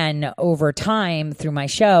again over time through my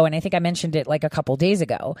show, and I think I mentioned it like a couple days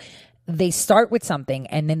ago. They start with something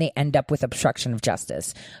and then they end up with obstruction of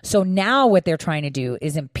justice. So now what they're trying to do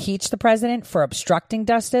is impeach the president for obstructing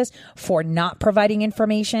justice, for not providing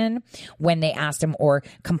information when they asked him, or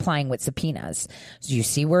complying with subpoenas. So you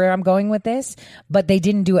see where I'm going with this? But they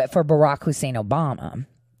didn't do it for Barack Hussein Obama.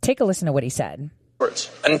 Take a listen to what he said.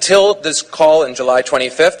 Until this call on July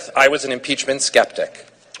 25th, I was an impeachment skeptic.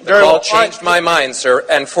 The call changed my mind, sir,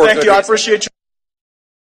 and for good reason. I appreciate you.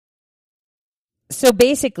 So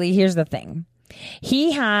basically, here's the thing.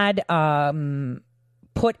 He had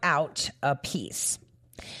put out a piece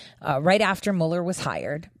right after Mueller was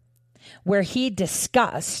hired where he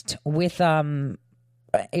discussed with,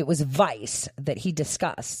 it was Vice that he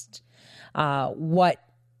discussed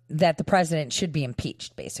that the president should be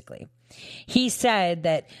impeached, basically. He said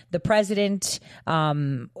that the president,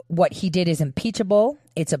 what he did is impeachable.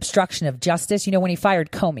 It's obstruction of justice. You know, when he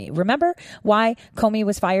fired Comey, remember why Comey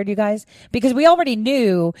was fired, you guys? Because we already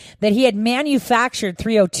knew that he had manufactured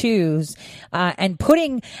 302s and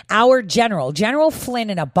putting our General Flynn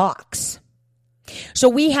in a box. So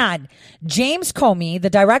we had James Comey, the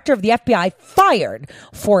director of the FBI, fired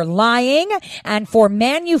for lying and for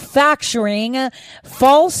manufacturing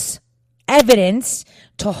false evidence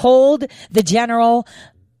to hold the general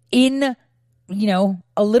in,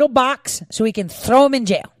 a little box so he can throw him in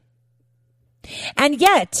jail. And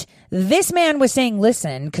yet, this man was saying,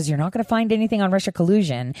 listen, because you're not going to find anything on Russia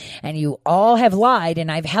collusion, and you all have lied, and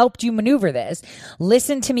I've helped you maneuver this.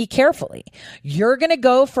 Listen to me carefully. You're going to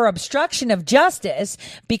go for obstruction of justice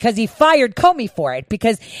because he fired Comey for it.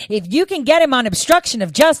 Because if you can get him on obstruction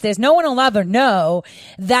of justice, no one will ever know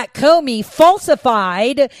that Comey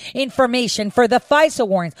falsified information for the FISA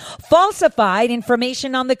warrants, falsified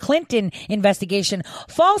information on the Clinton investigation,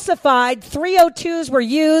 falsified 302s were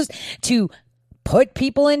used to put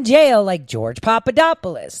people in jail like George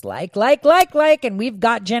Papadopoulos, and we've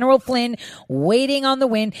got General Flynn waiting on the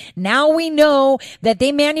wind. Now we know that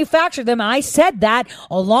they manufactured them. I said that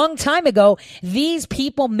a long time ago. These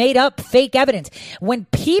people made up fake evidence. When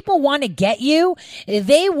people want to get you,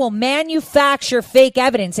 they will manufacture fake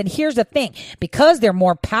evidence. And here's the thing, because they're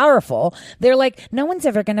more powerful, they're like, no one's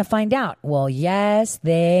ever going to find out. Well, yes,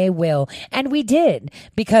 they will. And we did,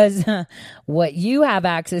 because what you have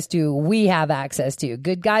access to, we have access to.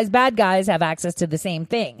 Good guys, bad guys have access to the same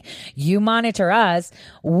thing. You monitor us,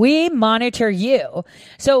 we monitor you.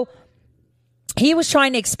 So he was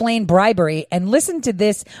trying to explain bribery, and listen to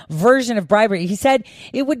this version of bribery. He said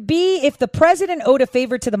it would be if the president owed a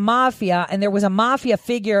favor to the mafia and there was a mafia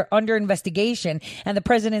figure under investigation and the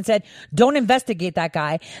president said, don't investigate that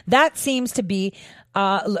guy. That seems to be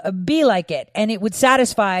like it, and it would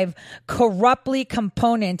satisfy corruptly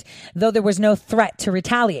component, though there was no threat to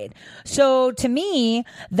retaliate. So to me,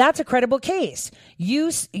 that's a credible case.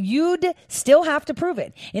 You'd still have to prove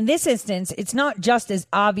it. In this instance, it's not just as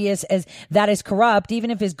obvious as that is corrupt, even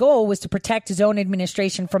if his goal was to protect his own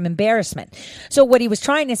administration from embarrassment. So what he was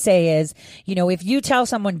trying to say is, if you tell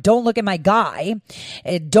someone, don't look at my guy,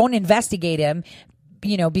 don't investigate him,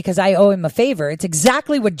 because I owe him a favor. It's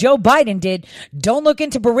exactly what Joe Biden did. Don't look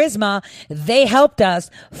into Burisma. They helped us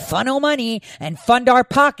funnel money and fund our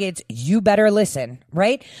pockets. You better listen,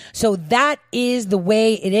 right? So that is the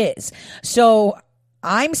way it is. So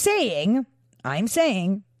I'm saying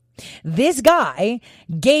this guy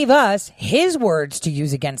gave us his words to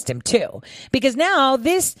use against him too, because now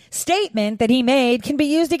this statement that he made can be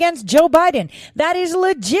used against Joe Biden. That is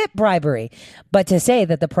legit bribery. But to say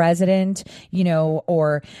that the president,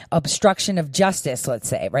 or obstruction of justice, let's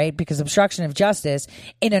say, right? Because obstruction of justice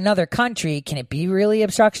in another country, can it be really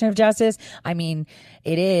obstruction of justice? I mean,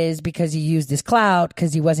 it is, because he used his clout,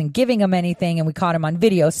 because he wasn't giving him anything, and we caught him on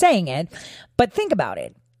video saying it. But think about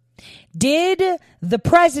it. Did the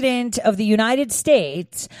president of the United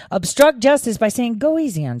States obstruct justice by saying, go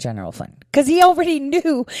easy on General Flynn? Because he already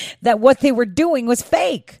knew that what they were doing was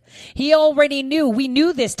fake. He already knew. We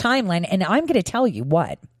knew this timeline. And I'm going to tell you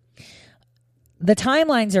what. The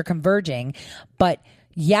timelines are converging. But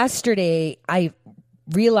yesterday, I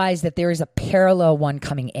realized that there is a parallel one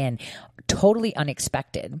coming in. Totally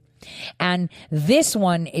unexpected. And this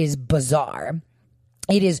one is bizarre.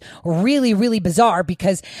 It is really, really bizarre,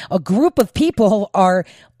 because a group of people are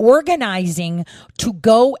organizing to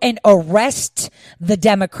go and arrest the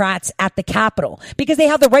Democrats at the Capitol, because they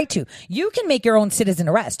have the right to. You can make your own citizen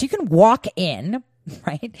arrest. You can walk in,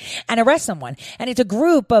 right, and arrest someone. And it's a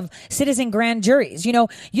group of citizen grand juries. You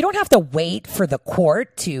don't have to wait for the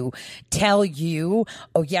court to tell you,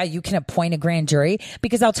 oh yeah, you can appoint a grand jury.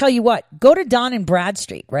 Because I'll tell you what, go to Dun and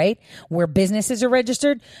Bradstreet, right, where businesses are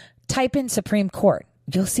registered, type in Supreme Court.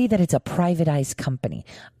 You'll see that it's a privatized company.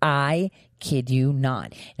 I kid you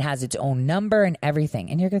not. It has its own number and everything.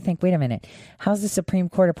 And you're going to think, wait a minute, how's the Supreme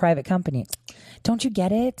Court a private company? Don't you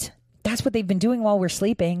get it? That's what they've been doing while we're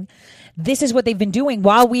sleeping. This is what they've been doing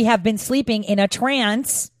while we have been sleeping in a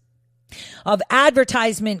trance of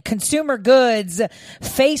advertisement, consumer goods,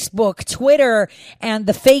 Facebook, Twitter, and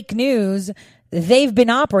the fake news. They've been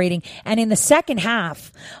operating. And in the second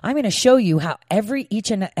half, I'm going to show you how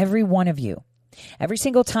each and every one of you, every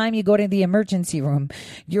single time you go to the emergency room,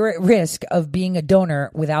 you're at risk of being a donor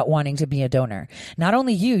without wanting to be a donor. Not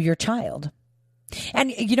only you, your child.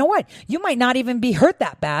 And you know what? You might not even be hurt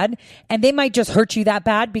that bad. And they might just hurt you that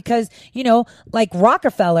bad because, like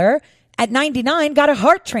Rockefeller at 99 got a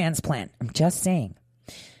heart transplant. I'm just saying.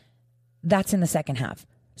 That's in the second half.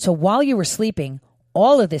 So while you were sleeping,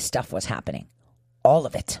 all of this stuff was happening. All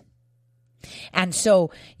of it. And so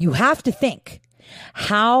you have to think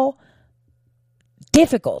how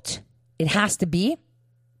difficult it has to be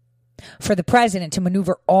for the president to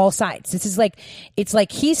maneuver all sides. This is it's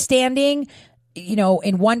like he's standing,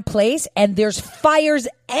 in one place and there's fires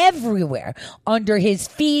everywhere under his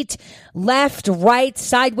feet, left, right,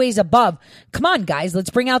 sideways, above. Come on, guys, let's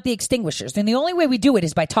bring out the extinguishers. And the only way we do it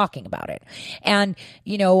is by talking about it. And,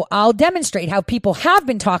 I'll demonstrate how people have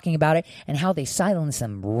been talking about it and how they silence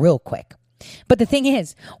them real quick. But the thing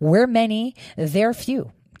is, we're many, they're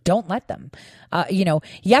few. Don't let them.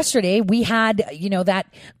 Yesterday we had, that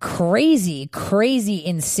crazy,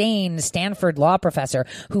 insane Stanford law professor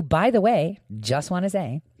who, by the way, just want to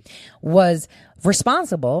say, was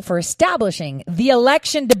responsible for establishing the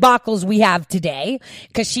election debacles we have today,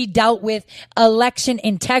 because she dealt with election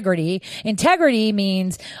integrity. Integrity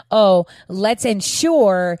means, let's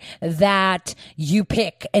ensure that you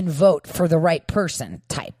pick and vote for the right person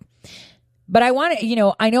type. But I want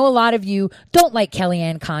to, I know a lot of you don't like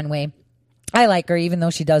Kellyanne Conway. I like her, even though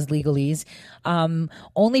she does legalese,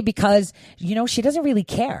 only because, she doesn't really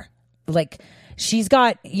care. Like, she's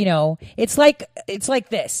got, it's like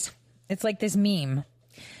this. It's like this meme.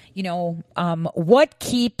 What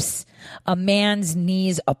keeps a man's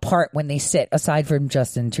knees apart when they sit, aside from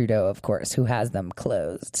Justin Trudeau, of course, who has them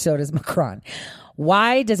closed. So does Macron.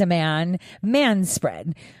 Why does a man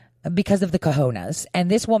spread? Because of the cojones.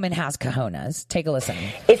 And this woman has cojones. Take a listen.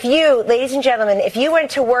 If you, ladies and gentlemen, if you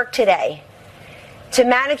went to work today to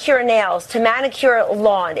manicure nails, to manicure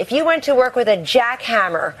lawn, if you went to work with a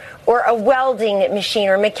jackhammer or a welding machine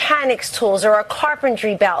or mechanics tools or a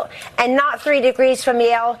carpentry belt and not 3 degrees from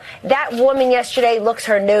Yale, that woman yesterday looks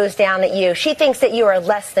her nose down at you. She thinks that you are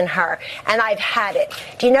less than her. And I've had it.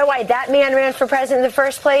 Do you know why that man ran for president in the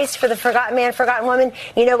first place? For the forgotten man, forgotten woman?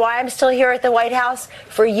 You know why I'm still here at the White House?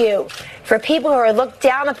 For you. For people who are looked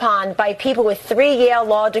down upon by people with 3 Yale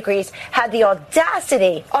law degrees, had the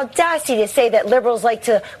audacity to say that liberals liberals like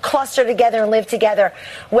to cluster together and live together.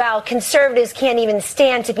 Well, conservatives can't even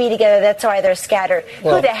stand to be together. That's why they're scattered.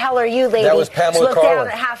 Well, who the hell are you, lady? that was Pamela to look Karlan. down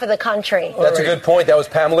at half of the country. That's a good point. That was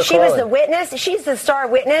Pamela She was Karlan. the witness. She's the star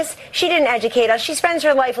witness. She didn't educate us. She spends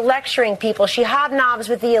her life lecturing people. She hobnobs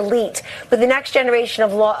with the elite, with the next generation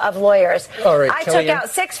of lawyers. All right, I took out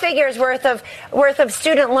 6 figures worth of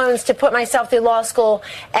student loans to put myself through law school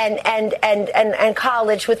and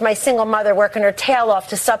college with my single mother working her tail off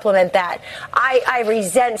to supplement that. I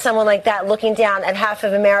resent someone like that looking down at half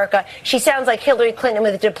of America. She sounds like Hillary Clinton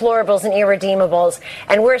with deplorables and irredeemables,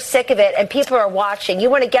 and we're sick of it, and people are watching. You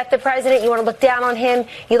want to get the president? You want to look down on him?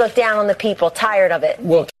 You look down on the people. Tired of it.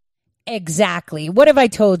 Well, exactly. What have I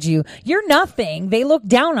told you? You're nothing. They look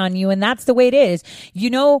down on you, and that's the way it is. You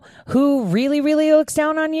know who really, really looks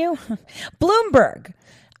down on you? Bloomberg.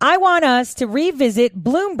 I want us to revisit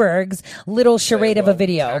Bloomberg's little charade of a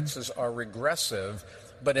video. Taxes are regressive,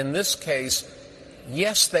 but in this case,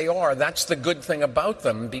 yes, they are. That's the good thing about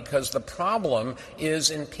them, because the problem is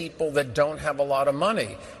in people that don't have a lot of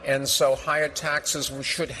money. And so higher taxes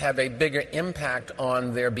should have a bigger impact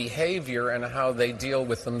on their behavior and how they deal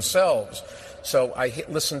with themselves. So I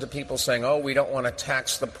listen to people saying, oh, we don't want to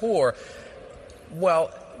tax the poor.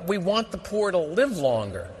 Well, we want the poor to live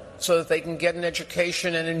longer so that they can get an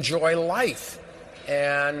education and enjoy life.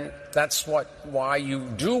 And that's why you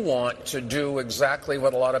do want to do exactly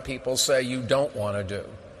what a lot of people say you don't want to do.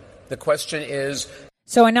 The question is...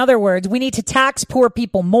 So in other words, we need to tax poor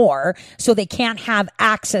people more so they can't have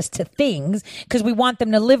access to things because we want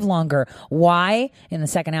them to live longer. Why? In the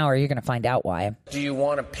second hour, you're going to find out why. Do you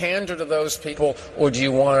want to pander to those people, or do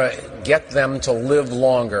you want to get them to live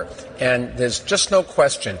longer? And there's just no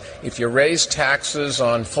question. If you raise taxes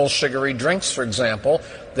on full sugary drinks, for example,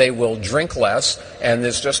 they will drink less, and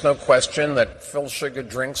there's just no question that full sugar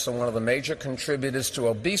drinks are one of the major contributors to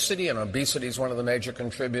obesity, and obesity is one of the major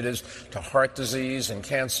contributors to heart disease and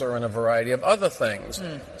cancer and a variety of other things.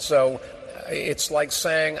 So it's like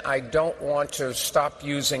saying I don't want to stop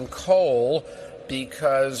using coal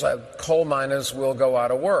because coal miners will go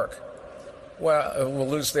out of work. Well, will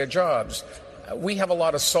lose their jobs. We have a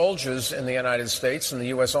lot of soldiers in the United States, in the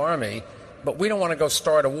U.S. Army, but we don't want to go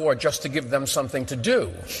start a war just to give them something to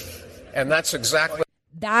do. And that's exactly...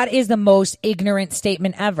 That is the most ignorant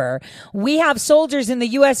statement ever. We have soldiers in the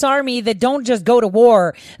U.S. Army that don't just go to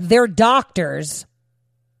war. They're doctors.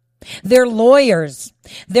 They're lawyers.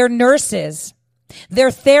 They're nurses. They're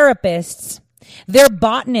therapists. They're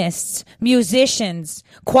botanists, musicians,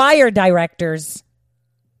 choir directors,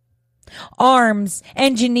 arms,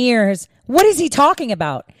 engineers. What is he talking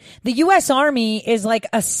about? The U.S. Army is like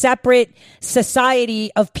a separate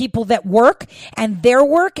society of people that work, and their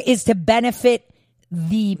work is to benefit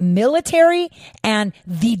the military and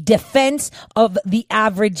the defense of the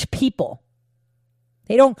average people.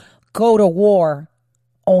 They don't go to war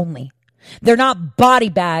only. They're not body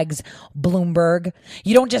bags, Bloomberg.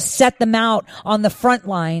 You don't just set them out on the front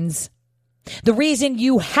lines. The reason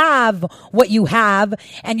you have what you have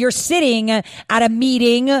and you're sitting at a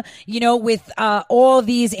meeting, with all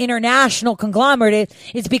these international conglomerates,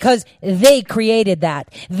 is because they created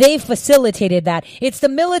that. They facilitated that. It's the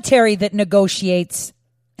military that negotiates.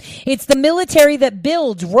 It's the military that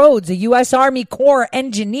builds roads, the U.S. Army Corps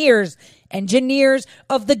engineers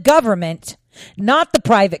of the government, not the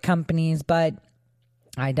private companies, but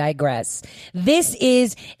I digress. This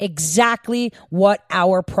is exactly what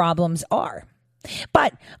our problems are.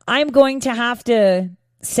 But I'm going to have to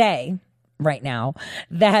say right now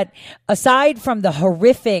that aside from the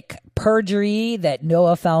horrific perjury that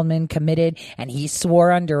Noah Feldman committed, and he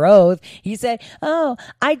swore under oath, he said, oh,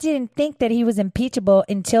 I didn't think that he was impeachable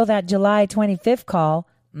until that July 25th call.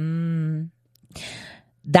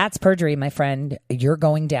 That's perjury, my friend. You're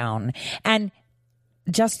going down. And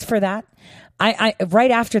just for that, I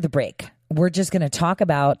right after the break, we're just going to talk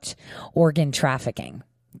about organ trafficking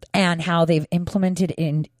and how they've implemented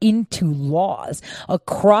into laws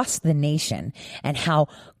across the nation, and how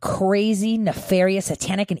crazy, nefarious,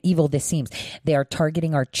 satanic, and evil this seems. They are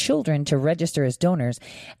targeting our children to register as donors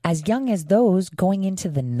as young as those going into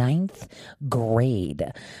the 9th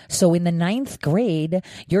grade. So in the 9th grade,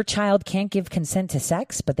 your child can't give consent to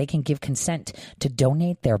sex, but they can give consent to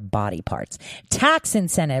donate their body parts. Tax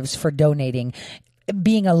incentives for donating,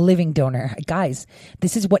 being a living donor. Guys,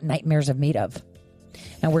 this is what nightmares are made of.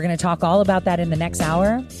 And we're going to talk all about that in the next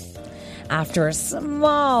hour after a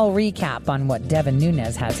small recap on what Devin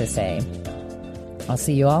Nunes has to say. I'll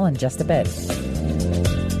see you all in just a bit.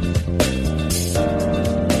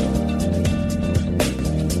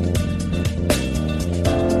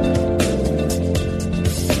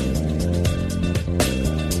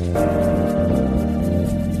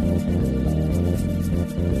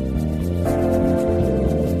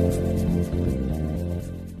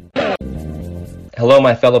 Hello,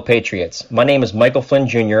 my fellow patriots. My name is Michael Flynn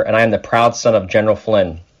Jr., and I am the proud son of General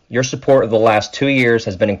Flynn. Your support of the last 2 years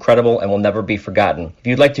has been incredible and will never be forgotten. If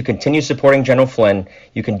you'd like to continue supporting General Flynn,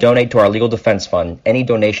 you can donate to our Legal Defense Fund. Any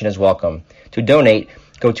donation is welcome. To donate,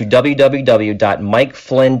 go to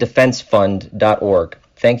www.mikeflynndefensefund.org.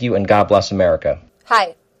 Thank you, and God bless America.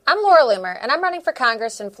 Hi, I'm Laura Loomer, and I'm running for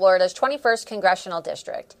Congress in Florida's 21st Congressional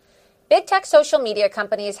District. Big tech social media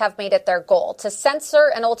companies have made it their goal to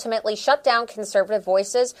censor and ultimately shut down conservative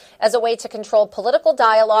voices as a way to control political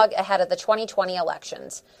dialogue ahead of the 2020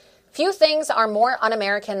 elections. Few things are more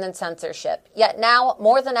un-American than censorship, yet now,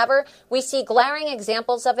 more than ever, we see glaring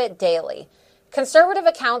examples of it daily. Conservative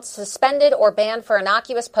accounts suspended or banned for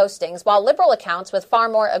innocuous postings, while liberal accounts with far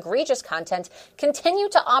more egregious content continue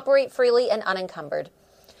to operate freely and unencumbered.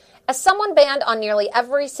 As someone banned on nearly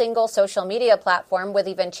every single social media platform, with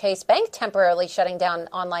even Chase Bank temporarily shutting down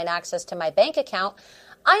online access to my bank account,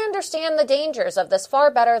 I understand the dangers of this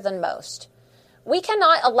far better than most. We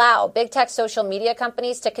cannot allow big tech social media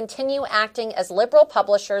companies to continue acting as liberal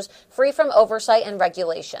publishers free from oversight and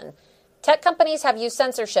regulation. Tech companies have used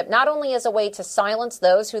censorship not only as a way to silence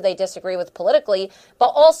those who they disagree with politically, but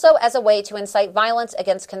also as a way to incite violence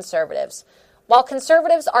against conservatives. While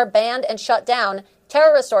conservatives are banned and shut down,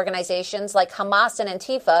 terrorist organizations like Hamas and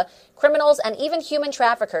Antifa, criminals, and even human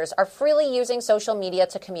traffickers are freely using social media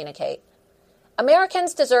to communicate.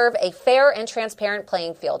 Americans deserve a fair and transparent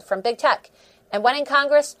playing field from big tech, and when in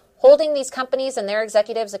Congress, holding these companies and their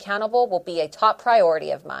executives accountable will be a top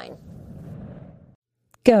priority of mine.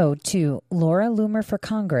 Go to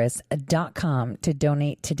LauraLoomerForCongress.com to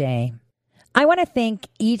donate today. I want to thank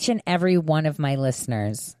each and every one of my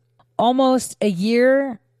listeners.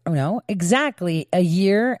 Exactly a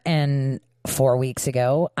year and 4 weeks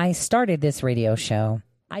ago, I started this radio show.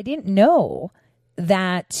 I didn't know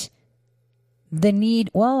that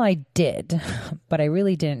I did, but I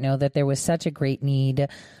really didn't know that there was such a great need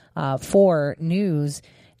for news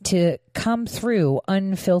to come through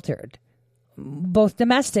unfiltered, both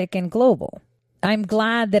domestic and global. I'm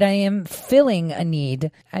glad that I am filling a need.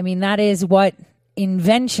 I mean, that is what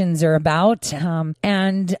inventions are about,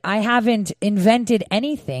 and I haven't invented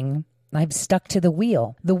anything. I've stuck to the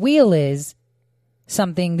wheel. The wheel is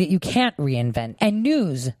something that you can't reinvent, and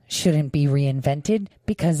news shouldn't be reinvented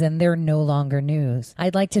because then they're no longer news.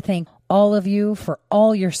 I'd like to thank all of you for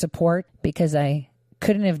all your support because I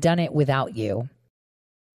couldn't have done it without you.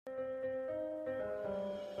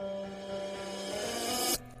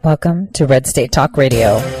 Welcome to Red State Talk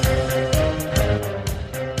Radio.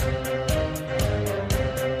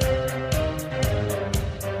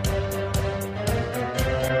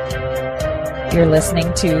 You're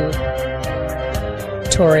listening to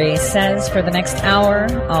Tori Says for the next hour.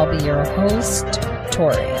 I'll be your host,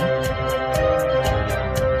 Tori.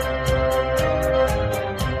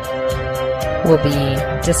 We'll be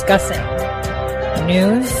discussing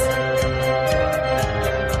news,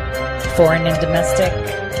 foreign and domestic,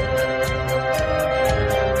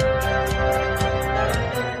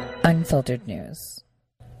 unfiltered news.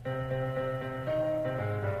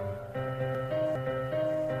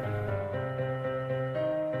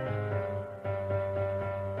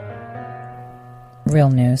 Real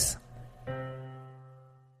news.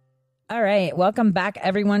 All right. Welcome back,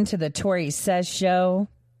 everyone, to the Tori Says Show.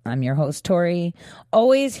 I'm your host, Tori.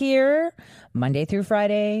 Always here, Monday through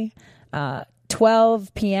Friday,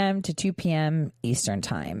 12 p.m. to 2 p.m. Eastern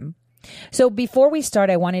Time. So before we start,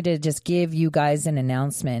 I wanted to just give you guys an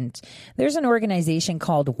announcement. There's an organization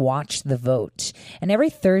called Watch the Vote. And every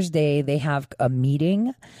Thursday, they have a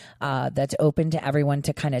meeting that's open to everyone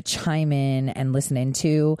to kind of chime in and listen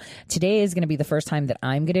into. Today is going to be the first time that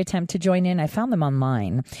I'm going to attempt to join in. I found them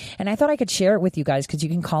online. And I thought I could share it with you guys because you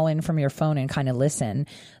can call in from your phone and kind of listen.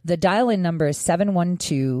 The dial-in number is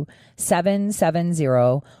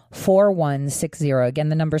 712-770-4160. Again,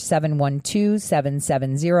 the number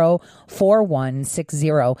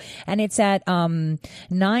 712-770-4160. And it's at 9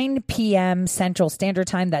 p.m. Central Standard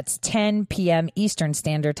Time. That's 10 p.m. Eastern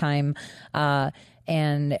Standard Time.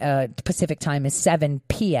 And Pacific Time is 7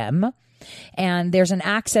 p.m. And there's an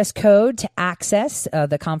access code to access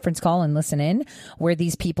the conference call and listen in, where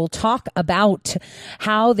these people talk about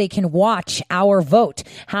how they can watch our vote,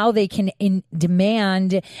 how they can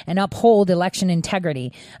demand and uphold election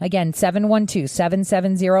integrity. Again,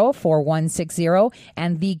 712-770-4160.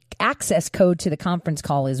 And the access code to the conference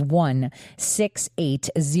call is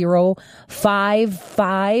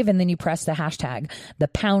 168055. And then you press the hashtag, the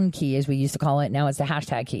pound key, as we used to call it. Now it's the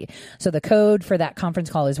hashtag key. So the code for that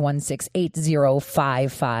conference call is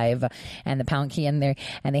 168055 and the pound key in there.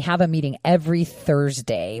 And they have a meeting every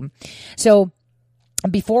Thursday. So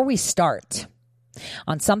before we start,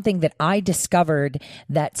 on something that I discovered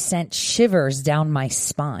that sent shivers down my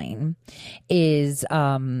spine is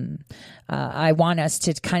I want us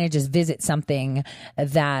to kind of just visit something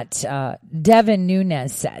that Devin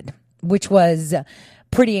Nunes said, which was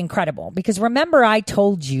pretty incredible. Because remember, I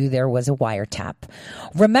told you there was a wiretap.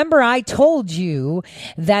 Remember, I told you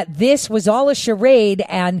that this was all a charade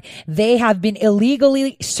and they have been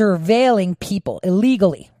illegally surveilling people.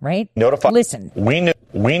 Illegally, right? Listen.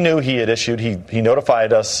 We knew he had issued, he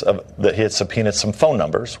notified us that he had subpoenaed some phone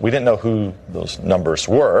numbers. We didn't know who those numbers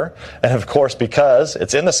were. And of course, because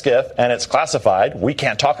it's in the SCIF and it's classified, we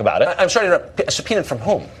can't talk about it. I'm sorry to interrupt. Subpoenaed from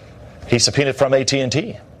whom? He subpoenaed from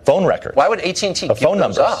AT&T. Phone record. Why would AT&T give phone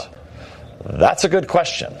those numbers up? That's a good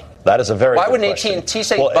question. That is a very Why good wouldn't question. AT&T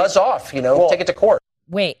say buzz off, take it to court?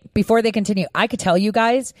 Wait, before they continue, I could tell you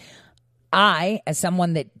guys, I, as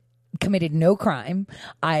someone that committed no crime,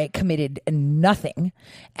 I committed nothing,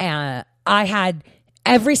 and I had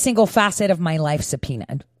every single facet of my life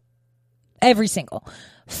subpoenaed. Every single.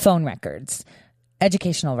 Phone records,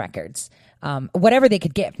 educational records, whatever they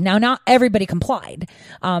could give. Now, not everybody complied.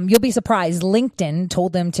 You'll be surprised. LinkedIn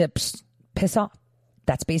told them to piss off.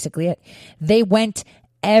 That's basically it. They went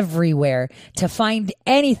everywhere to find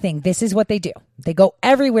anything. This is what they do. They go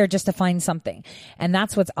everywhere just to find something. And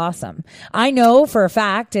that's what's awesome. I know for a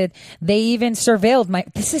fact that they even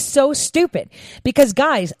surveilled this is so stupid because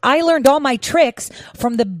guys, I learned all my tricks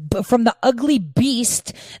from the ugly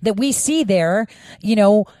beast that we see there,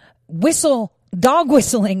 dog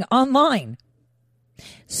whistling online.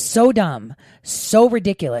 So dumb, so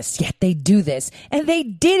ridiculous, yet they do this. And they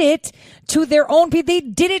did it to their own people. They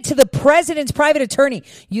did it to the president's private attorney.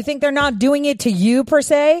 You think they're not doing it to you per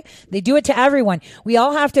se? They do it to everyone. We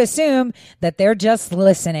all have to assume that they're just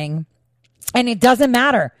listening. And it doesn't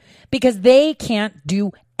matter because they can't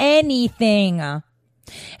do anything,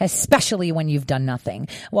 especially when you've done nothing.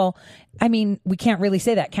 Well, I mean, we can't really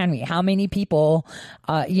say that, can we? How many people,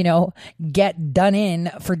 get done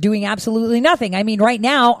in for doing absolutely nothing? I mean, right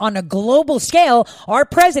now, on a global scale, our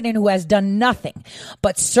president who has done nothing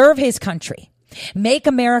but serve his country, make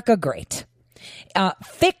America great,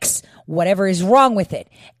 fix whatever is wrong with it,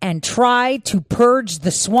 and try to purge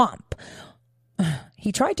the swamp.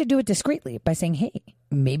 He tried to do it discreetly by saying, hey,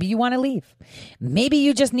 maybe you want to leave. Maybe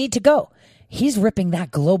you just need to go. He's ripping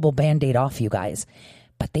that global Band-Aid off, you guys.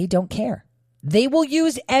 But they don't care. They will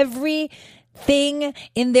use everything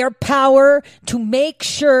in their power to make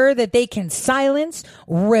sure that they can silence,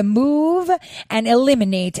 remove, and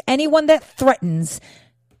eliminate anyone that threatens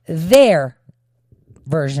their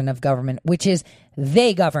version of government, which is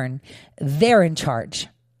they govern, they're in charge.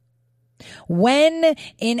 When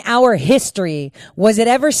in our history was it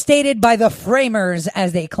ever stated by the framers,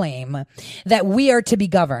 as they claim, that we are to be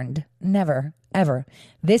governed? Never, ever.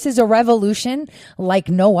 This is a revolution like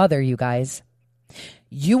no other, you guys.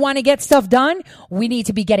 You want to get stuff done? We need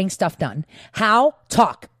to be getting stuff done. How?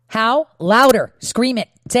 Talk. How? Louder. Scream it.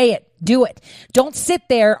 Say it. Do it. Don't sit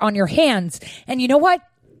there on your hands. And you know what?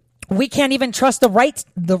 We can't even trust the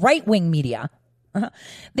right-wing media.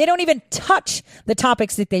 They don't even touch the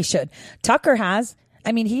topics that they should. Tucker has.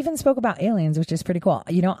 I mean, he even spoke about aliens, which is pretty cool.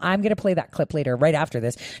 I'm going to play that clip later, right after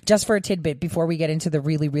this, just for a tidbit before we get into the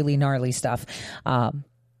really, really gnarly stuff.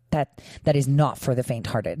 That is not for the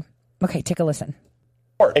faint-hearted. Okay, take a listen.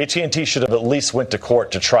 AT&T should have at least went to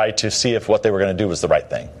court to try to see if what they were going to do was the right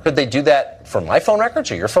thing. Could they do that for my phone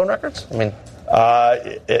records or your phone records? I mean,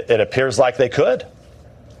 it appears like they could.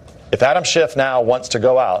 If Adam Schiff now wants to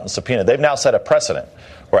go out and subpoena, they've now set a precedent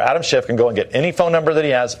where Adam Schiff can go and get any phone number that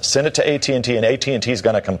he has, send it to AT&T, and AT&T is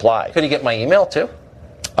going to comply. Could he get my email too?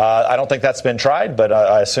 I don't think that's been tried, but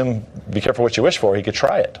I assume, be careful what you wish for, he could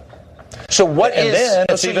try it. So then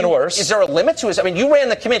it's even worse. Is there a limit to his? I mean, you ran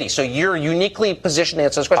the committee, so you're uniquely positioned to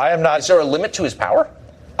answer this question. I am not. Is there a limit to his power?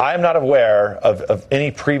 I am not aware of any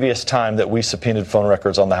previous time that we subpoenaed phone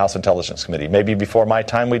records on the House Intelligence Committee. Maybe before my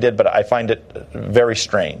time we did, but I find it very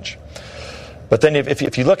strange. But then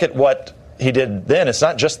if you look at what he did then, it's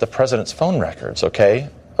not just the president's phone records, okay,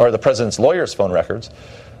 or the president's lawyer's phone records.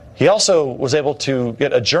 He also was able to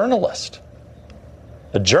get a journalist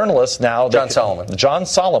now. John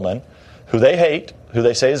Solomon, who they hate, who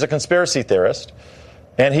they say is a conspiracy theorist,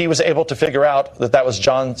 and he was able to figure out that that was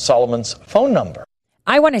John Solomon's phone number.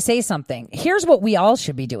 I want to say something. Here's what we all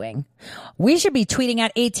should be doing. We should be tweeting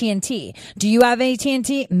at AT&T. Do you have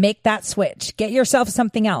AT&T? Make that switch. Get yourself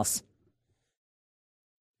something else.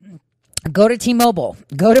 Go to T-Mobile.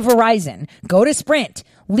 Go to Verizon. Go to Sprint.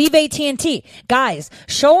 Leave AT&T. Guys,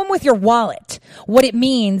 show them with your wallet what it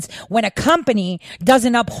means when a company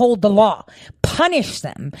doesn't uphold the law. Punish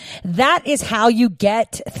them. That is how you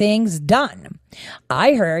get things done.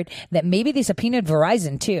 I heard that maybe they subpoenaed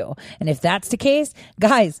Verizon too. And if that's the case,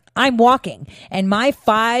 guys, I'm walking, and my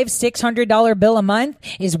 $500-600 bill a month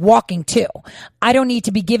is walking too. I don't need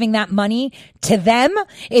to be giving that money to them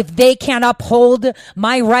if they can't uphold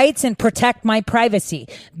my rights and protect my privacy.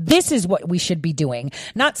 This is what we should be doing,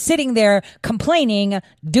 not sitting there complaining,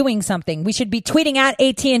 doing something. We should be tweeting at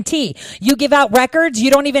AT&T. You give out records,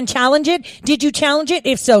 you don't even challenge it. Did you challenge it?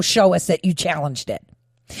 If so, show us that you challenged it.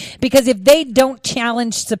 Because if they don't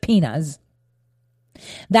challenge subpoenas,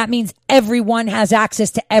 that means everyone has access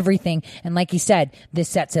to everything. And like he said, this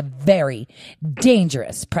sets a very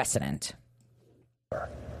dangerous precedent.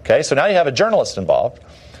 Okay, so now you have a journalist involved.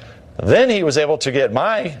 Then he was able to get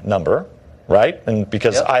my number, right? And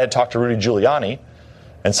because I had talked to Rudy Giuliani,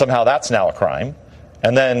 and somehow that's now a crime.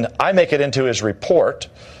 And then I make it into his report.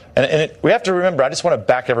 And we have to remember, I just want to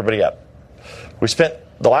back everybody up. We spent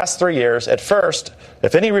the last 3 years, at first,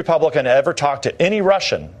 if any Republican ever talked to any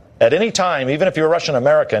Russian at any time, even if you were Russian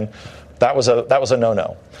American, that was a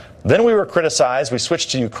no-no. Then we were criticized. We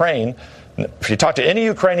switched to Ukraine. If you talk to any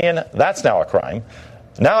Ukrainian, that's now a crime.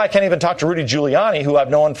 Now I can't even talk to Rudy Giuliani, who I've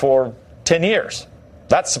known for 10 years.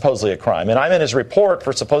 That's supposedly a crime. And I'm in his report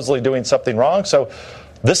for supposedly doing something wrong. So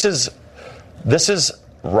this is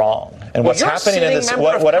wrong. And what's happening in this,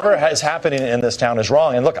 whatever is happening in this town is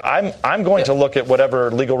wrong. And look, I'm going to look at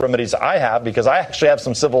whatever legal remedies I have, because I actually have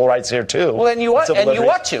some civil rights here too. Well, and you ought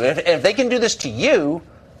to. If they can do this to you,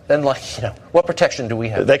 then what protection do we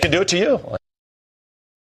have? They can do it to you.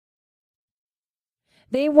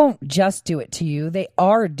 They won't just do it to you. They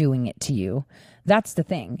are doing it to you. That's the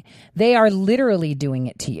thing. They are literally doing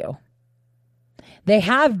it to you. They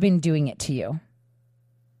have been doing it to you.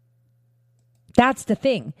 That's the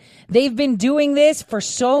thing. They've been doing this for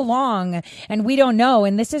so long, and we don't know.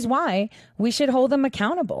 And this is why we should hold them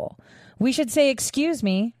accountable. We should say, excuse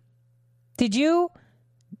me, did you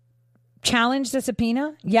challenge the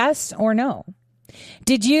subpoena? Yes or no?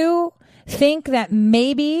 Did you think that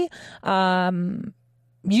maybe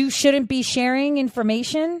you shouldn't be sharing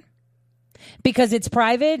information because it's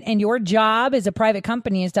private, and your job as a private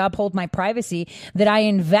company is to uphold my privacy that I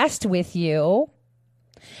invest with you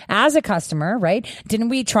as a customer, right? Didn't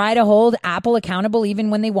we try to hold Apple accountable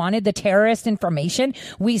even when they wanted the terrorist information?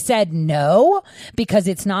 We said no, because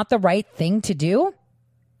it's not the right thing to do.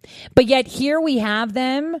 But yet here we have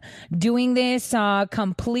them doing this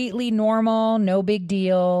completely normal, no big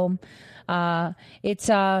deal. It's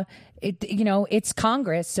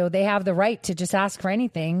Congress, so they have the right to just ask for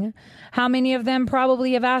anything. How many of them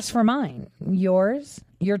probably have asked for mine? Yours,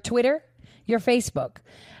 your Twitter, your Facebook.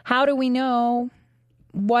 How do we know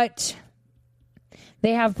what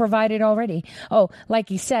they have provided already? Oh, like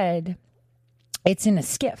he said, it's in a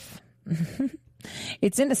skiff.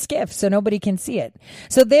 It's in a skiff, so nobody can see it.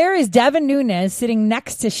 So there is Devin Nunes sitting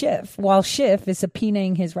next to Schiff while Schiff is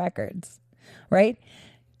subpoenaing his records, right?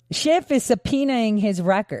 Schiff is subpoenaing his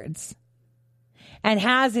records and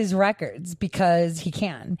has his records because he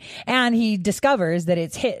can. And he discovers that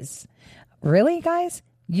it's his. Really, guys?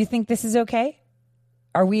 You think this is okay?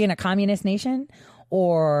 Are we in a communist nation?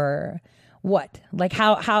 Or what? Like,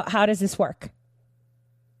 how does this work?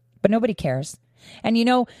 But nobody cares. And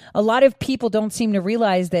a lot of people don't seem to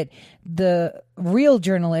realize that the real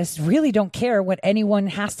journalists really don't care what anyone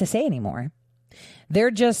has to say anymore.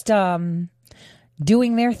 They're just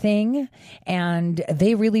doing their thing, and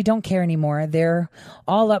they really don't care anymore. They're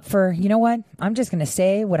all up for, you know what? I'm just going to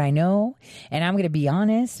say what I know, and I'm going to be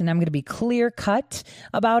honest, and I'm going to be clear cut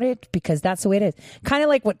about it, because that's the way it is. Kind of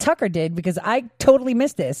like what Tucker did, because I totally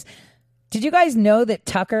missed this. Did you guys know that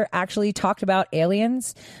Tucker actually talked about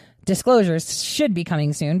aliens? Disclosures should be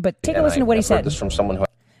coming soon, but take a listen to what he said. I've heard this from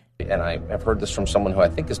someone who I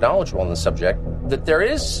think is knowledgeable on the subject, that there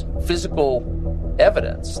is physical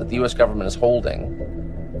evidence that the U.S. government is holding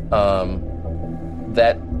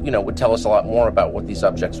that, would tell us a lot more about what these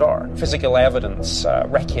objects are. Physical evidence,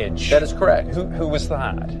 wreckage. That is correct. Who was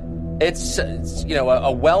that? It's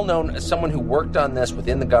a well-known, someone who worked on this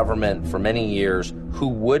within the government for many years who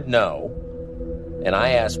would know. And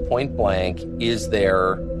I asked point blank, is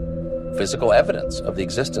there physical evidence of the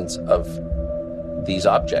existence of these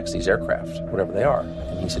objects, these aircraft, whatever they are?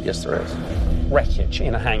 And he said, yes, there is. Wreckage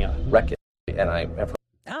in a hangar. Wreckage. And I have.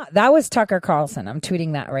 That was Tucker Carlson. I'm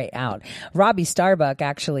tweeting that right out. Robbie Starbuck,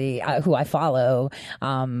 actually, who I follow,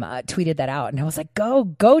 tweeted that out. And I was like,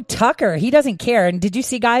 go Tucker. He doesn't care. And did you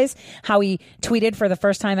see, guys, how he tweeted for the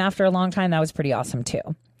first time after a long time? That was pretty awesome, too.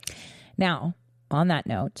 Now, on that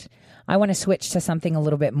note, I want to switch to something a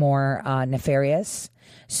little bit more nefarious.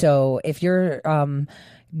 So if you're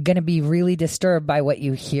going to be really disturbed by what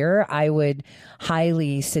you hear, I would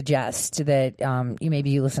highly suggest that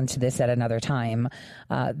you listen to this at another time.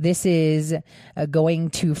 This is going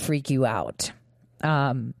to freak you out.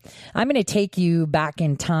 I'm going to take you back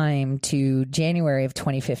in time to January of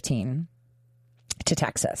 2015 to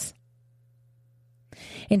Texas.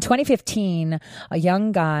 In 2015, a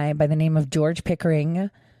young guy by the name of George Pickering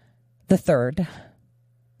III,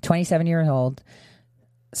 27 years old,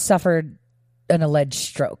 suffered an alleged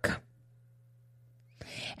stroke.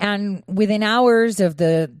 And within hours of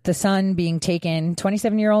the son being taken,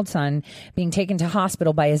 27-year-old son, being taken to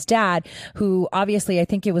hospital by his dad, who obviously, I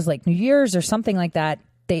think it was like New Year's or something like that,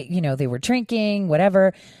 they were drinking,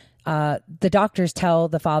 whatever. The doctors tell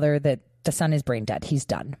the father that the son is brain dead. He's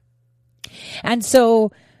done. And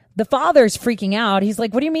so the father's freaking out. He's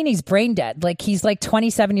like, what do you mean he's brain dead? Like, he's like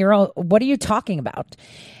 27-year-old. What are you talking about?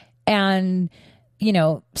 And,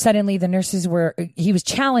 suddenly the nurses he was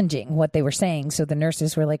challenging what they were saying. So the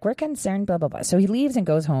nurses were like, we're concerned, blah, blah, blah. So he leaves and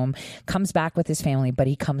goes home, comes back with his family, but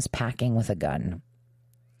he comes packing with a gun.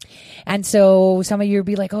 And so some of you would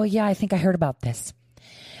be like, oh yeah, I think I heard about this.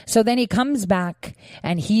 So then he comes back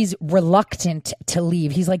and he's reluctant to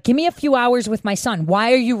leave. He's like, give me a few hours with my son.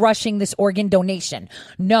 Why are you rushing this organ donation?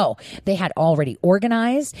 No, they had already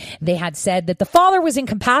organized. They had said that the father was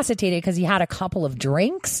incapacitated because he had a couple of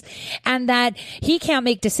drinks and that he can't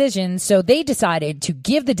make decisions. So they decided to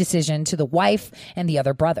give the decision to the wife and the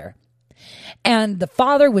other brother. And the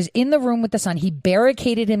father was in the room with the son. He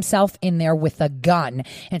barricaded himself in there with a gun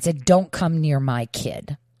and said, don't come near my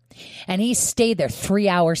kid. And he stayed there. 3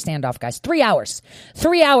 hour standoff, guys. 3 hours.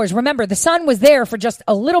 3 hours. Remember, the son was there for just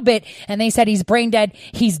a little bit and they said he's brain dead.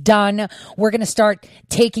 He's done. We're going to start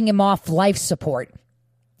taking him off life support.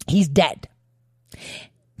 He's dead.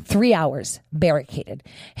 3 hours barricaded.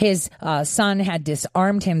 His son had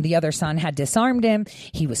disarmed him. The other son had disarmed him.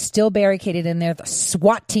 He was still barricaded in there. The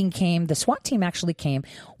SWAT team came. The SWAT team actually came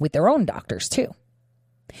with their own doctors too.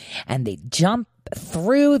 And they jump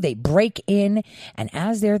through, they break in, and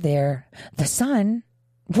as they're there, the son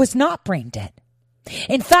was not brain dead.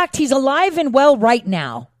 In fact, he's alive and well right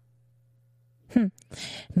now.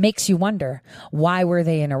 Makes you wonder, why were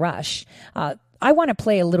they in a rush? I want to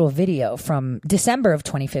play a little video from December of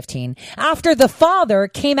 2015 after the father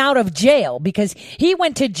came out of jail because he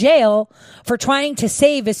went to jail for trying to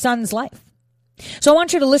save his son's life. So I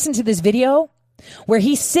want you to listen to this video where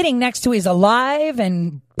he's sitting next to his alive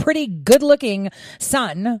and pretty good-looking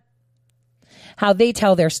son, how they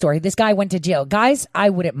tell their story. This guy went to jail. Guys, I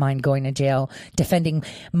wouldn't mind going to jail, defending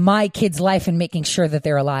my kid's life and making sure that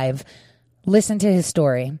they're alive. Listen to his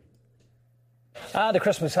story. And a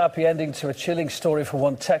Christmas happy ending to a chilling story for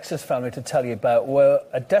one Texas family to tell you about, where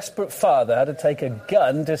a desperate father had to take a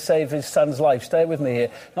gun to save his son's life. Stay with me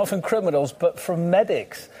here. Not from criminals, but from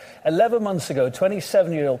medics. 11 months ago,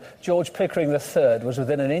 27-year-old George Pickering III was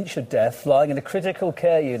within an inch of death, lying in a critical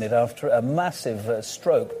care unit after a massive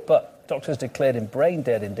stroke. But doctors declared him brain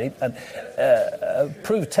dead indeed and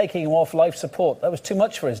proved taking him off life support. That was too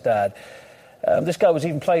much for his dad. This guy was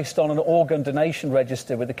even placed on an organ donation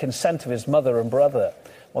register with the consent of his mother and brother.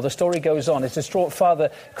 Well, the story goes on. His distraught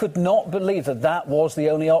father could not believe that that was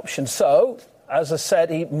the only option. So, as I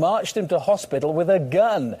said, he marched him to hospital with a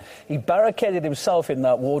gun. He barricaded himself in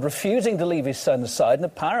that ward, refusing to leave his son's side, and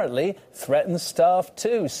apparently threatened staff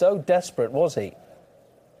too. So desperate was he.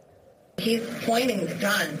 He's pointing the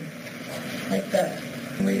gun like that.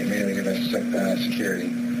 We immediately give us security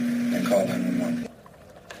and call 911.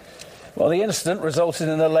 Well, the incident resulted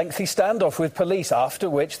in a lengthy standoff with police, after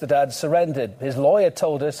which the dad surrendered. His lawyer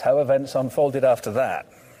told us how events unfolded after that.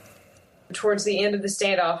 Towards the end of the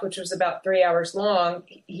standoff, which was about 3 hours long,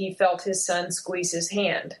 he felt his son squeeze his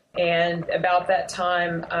hand. And about that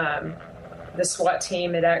time, the SWAT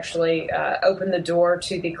team had actually opened the door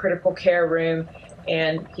to the critical care room,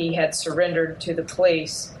 and he had surrendered to the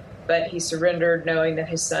police, but he surrendered knowing that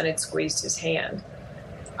his son had squeezed his hand.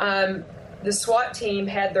 The SWAT team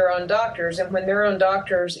had their own doctors, and when their own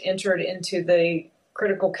doctors entered into the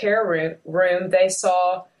critical care room, they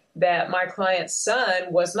saw that my client's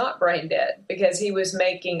son was not brain dead because he was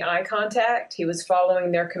making eye contact, he was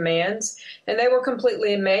following their commands, and they were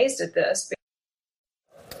completely amazed at this.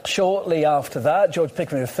 Shortly after that, George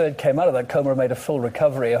Pickering III came out of that coma and made a full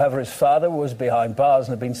recovery. However, his father was behind bars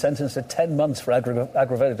and had been sentenced to 10 months for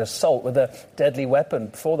aggravated assault with a deadly weapon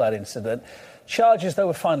for that incident. Charges, though,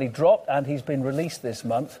 were finally dropped, and he's been released this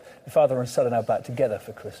month. The father and son are now back together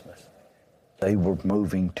for Christmas. They were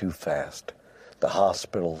moving too fast. The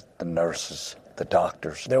hospital, the nurses, the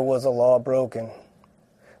doctors. There was a law broken,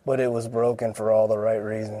 but it was broken for all the right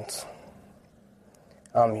reasons.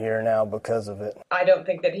 I'm here now because of it. I don't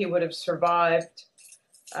think that he would have survived,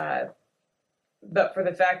 but for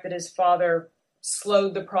the fact that his father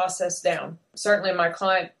slowed the process down. Certainly my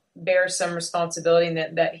client bears some responsibility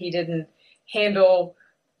in that he didn't handle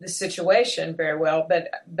the situation very well,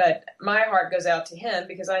 but my heart goes out to him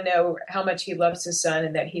because I know how much he loves his son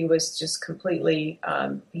and that he was just completely,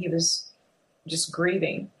 he was just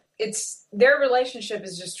grieving. Their relationship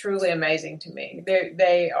is just truly amazing to me.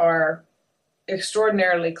 They are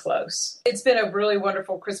extraordinarily close. It's been a really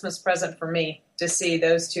wonderful Christmas present for me to see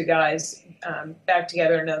those two guys back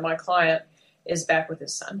together and that my client is back with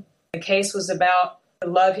his son. The case was about the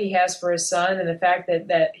love he has for his son and the fact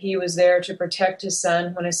that he was there to protect his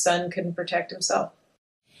son when his son couldn't protect himself.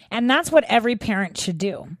 And that's what every parent should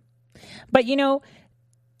do. But, you know,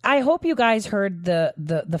 I hope you guys heard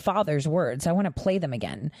the father's words. I want to play them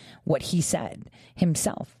again, what he said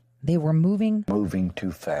himself. They were moving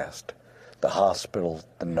too fast. The hospital,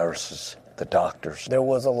 the nurses, the doctors. There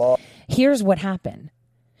was a lot. Here's what happened.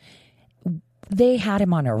 They had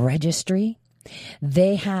him on a registry.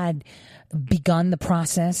 They had begun the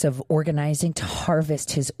process of organizing to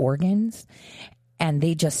harvest his organs, and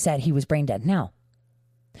they just said he was brain dead. Now,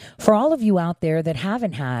 for all of you out there that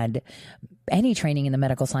haven't had any training in the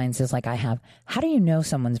medical sciences like I have, how do you know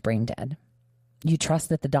someone's brain dead? You trust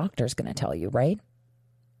that the doctor's going to tell you, right?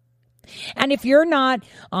 And if you're not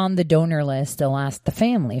on the donor list, they'll ask the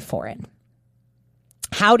family for it.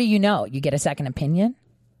 How do you know? You get a second opinion?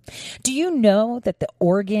 Do you know that the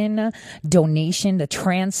organ donation, the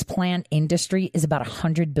transplant industry is about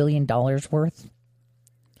 $100 billion worth?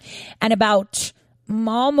 And about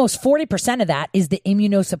almost 40% of that is the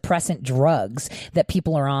immunosuppressant drugs that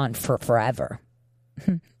people are on for forever.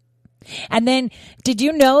 And then, did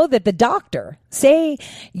you know that the doctor, say,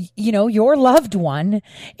 you know, your loved one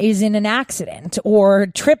is in an accident or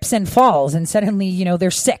trips and falls and suddenly, you know, they're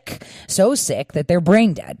sick, so sick that they're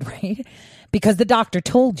brain dead, right? Because the doctor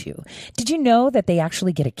told you. Did you know that they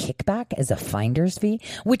actually get a kickback as a finder's fee,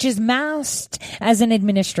 which is masked as an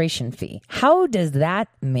administration fee? How does that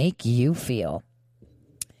make you feel?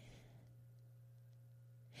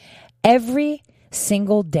 Every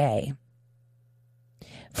single day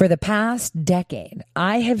for the past decade,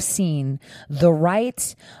 I have seen the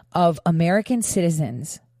rights of American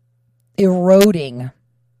citizens eroding.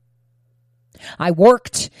 I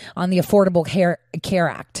worked on the Affordable Care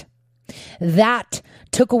Act. That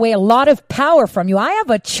took away a lot of power from you. I have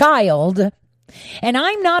a child, and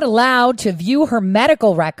I'm not allowed to view her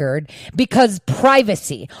medical record because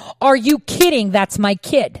privacy. Are you kidding? That's my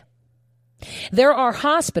kid. There are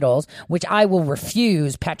hospitals, which I will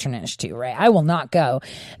refuse patronage to, right? I will not go,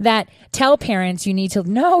 that tell parents you need to,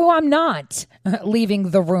 no, I'm not leaving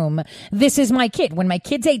the room. This is my kid. When my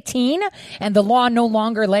kid's 18 and the law no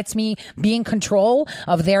longer lets me be in control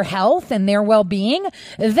of their health and their well-being,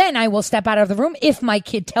 then I will step out of the room if my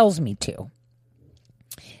kid tells me to.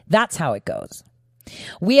 That's how it goes.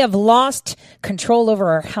 We have lost control over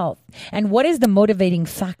our health. And what is the motivating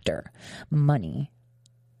factor? Money.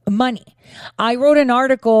 I wrote an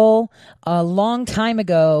article a long time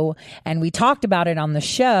ago, and we talked about it on the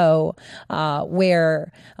show,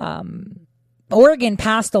 where Oregon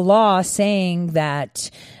passed a law saying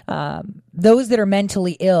that those that are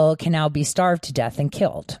mentally ill can now be starved to death and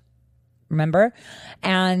killed. Remember?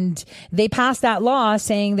 And they passed that law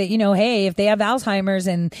saying that, you know, hey, if they have Alzheimer's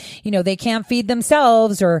and, you know, they can't feed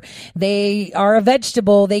themselves or they are a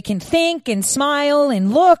vegetable, they can think and smile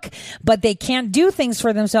and look, but they can't do things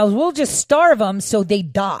for themselves. We'll just starve them so they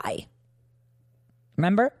die.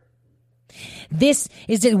 Remember? This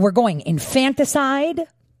is it. We're going infanticide,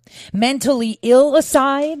 mentally ill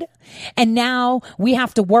aside, and now we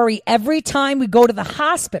have to worry every time we go to the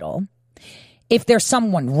hospital if there's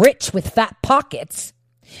someone rich with fat pockets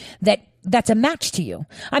that's a match to you.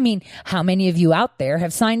 I mean, how many of you out there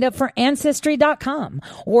have signed up for Ancestry.com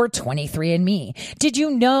or 23andMe? Did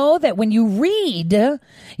you know that when you read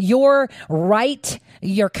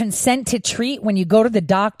your consent to treat when you go to the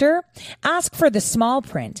doctor, ask for the small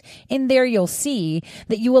print. In there you'll see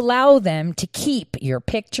that you allow them to keep your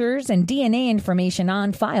pictures and DNA information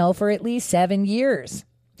on file for at least 7 years.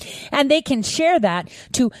 And they can share that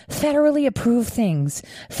to federally approved things.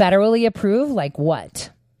 Federally approved, like what?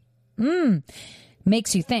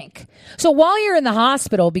 Makes you think. So while you're in the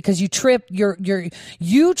hospital because you tripped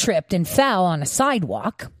and fell on a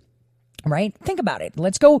sidewalk, right? Think about it.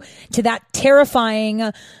 Let's go to that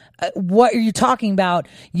terrifying, what are you talking about?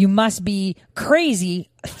 You must be crazy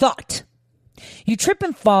thought. You trip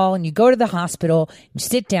and fall and you go to the hospital, you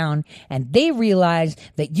sit down, and they realize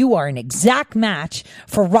that you are an exact match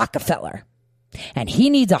for Rockefeller. And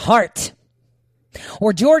he needs a heart.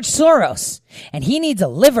 Or George Soros, and he needs a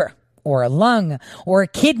liver or a lung or a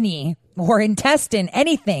kidney or intestine,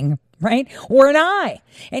 anything, right? Or an eye.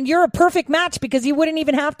 And you're a perfect match because you wouldn't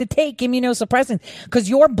even have to take immunosuppressants because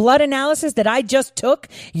your blood analysis that I just took,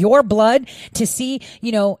 your blood to see,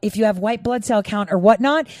 if you have white blood cell count or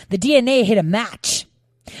whatnot, the DNA hit a match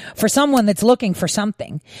for someone that's looking for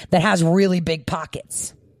something that has really big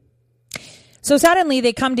pockets. So suddenly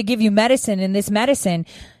they come to give you medicine, and this medicine,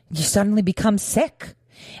 you suddenly become sick.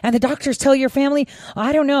 And the doctors tell your family,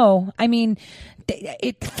 I don't know. I mean,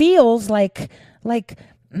 it feels like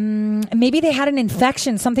maybe they had an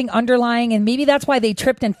infection, something underlying, and maybe that's why they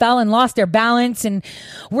tripped and fell and lost their balance, and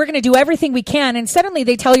we're going to do everything we can. And suddenly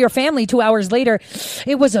they tell your family 2 hours later,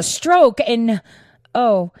 it was a stroke, and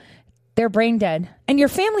they're brain dead. And your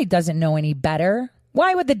family doesn't know any better.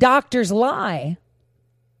 Why would the doctors lie?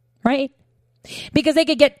 Right? Because they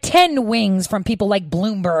could get 10 wings from people like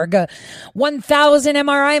Bloomberg, 1,000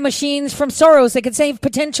 MRI machines from Soros that could save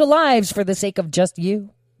potential lives for the sake of just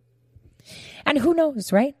you. And who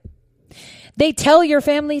knows, right? They tell your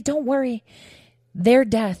family, don't worry, their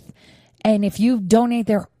death, and if you donate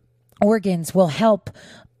their organs, will help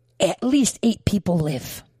at least 8 people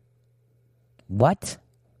live. What?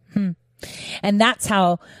 And that's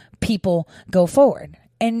how people go forward.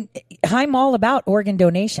 And I'm all about organ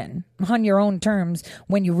donation on your own terms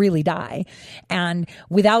when you really die and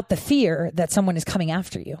without the fear that someone is coming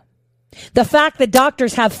after you. The fact that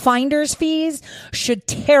doctors have finder's fees should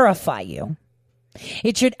terrify you.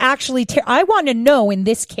 It should actually, I want to know in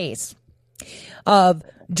this case of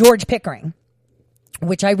George Pickering,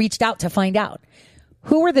 which I reached out to find out.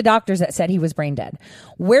 Who were the doctors that said he was brain dead?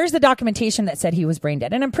 Where's the documentation that said he was brain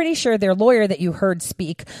dead? And I'm pretty sure their lawyer that you heard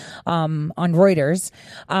speak on Reuters,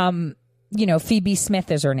 Phoebe Smith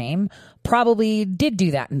is her name, probably did do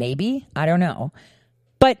that. Maybe. I don't know.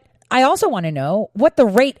 But I also want to know what the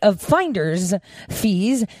rate of finder's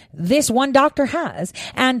fees this one doctor has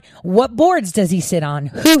and what boards does he sit on?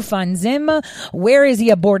 Who funds him? Where is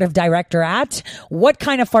he a board of director at? What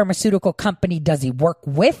kind of pharmaceutical company does he work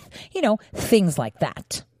with? Things like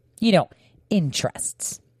that.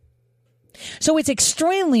 Interests. So it's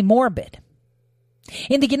extremely morbid.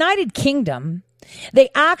 In the United Kingdom, they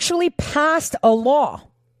actually passed a law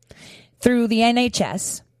through the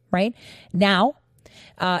NHS, right? Now,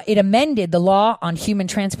 it amended the law on human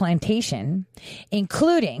transplantation,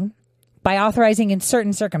 including, by authorizing in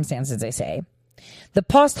certain circumstances, they say, the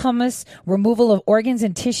posthumous removal of organs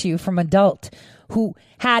and tissue from adult who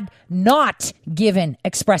had not given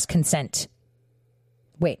express consent.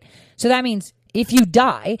 Wait, so that means if you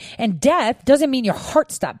die, and death doesn't mean your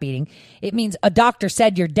heart stopped beating. It means a doctor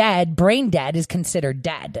said you're dead, brain dead is considered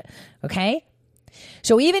dead, okay?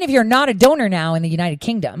 So even if you're not a donor now in the United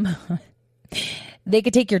Kingdom, they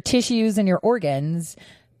could take your tissues and your organs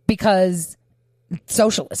because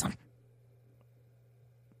socialism.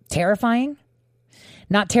 Terrifying?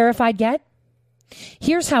 Not terrified yet?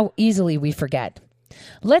 Here's how easily we forget.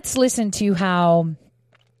 Let's listen to how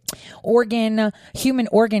human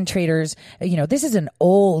organ traders, this is an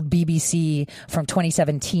old BBC from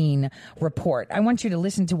 2017 report. I want you to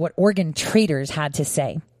listen to what organ traders had to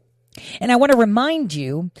say. And I want to remind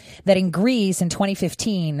you that in Greece in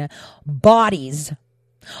 2015, bodies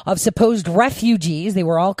of supposed refugees, they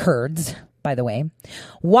were all Kurds, by the way,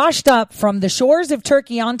 washed up from the shores of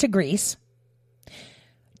Turkey onto Greece.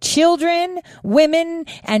 Children, women,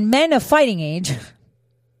 and men of fighting age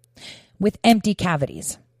with empty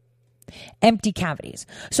cavities. Empty cavities.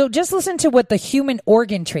 So just listen to what the human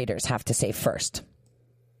organ traders have to say first.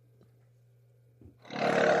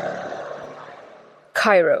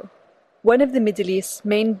 Cairo, one of the Middle East's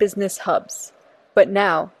main business hubs, but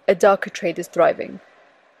now a darker trade is thriving.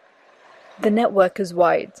 The network is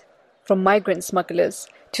wide, from migrant smugglers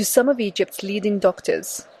to some of Egypt's leading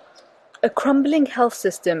doctors. A crumbling health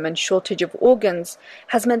system and shortage of organs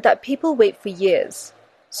has meant that people wait for years,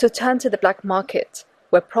 so turn to the black market,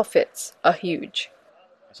 where profits are huge.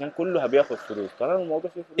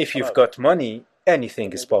 If you've got money,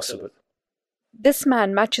 anything is possible. This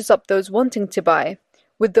man matches up those wanting to buy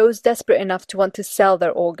with those desperate enough to want to sell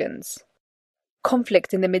their organs.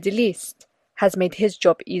 Conflict in the Middle East has made his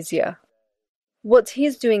job easier. What he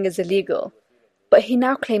is doing is illegal, but he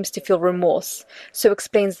now claims to feel remorse, so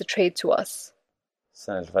explains the trade to us.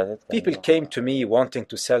 People came to me wanting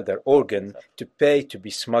to sell their organ to pay to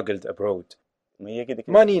be smuggled abroad.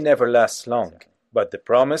 Money never lasts long, but the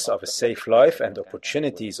promise of a safe life and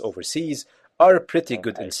opportunities overseas are a pretty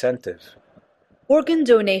good incentive. Organ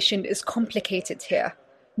donation is complicated here.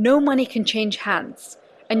 No money can change hands,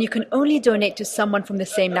 and you can only donate to someone from the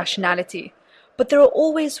same nationality. But there are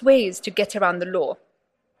always ways to get around the law.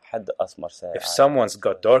 If someone's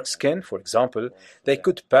got dark skin, for example, they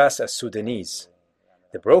could pass as Sudanese.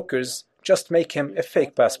 The brokers just make him a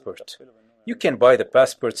fake passport. You can buy the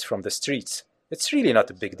passports from the streets. It's really not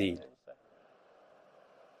a big deal.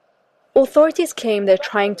 Authorities claim they're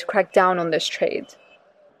trying to crack down on this trade.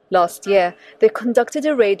 Last year, they conducted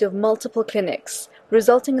a raid of multiple clinics,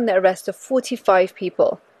 resulting in the arrest of 45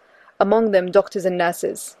 people, among them doctors and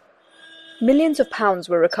nurses. Millions of pounds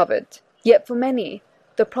were recovered, yet for many,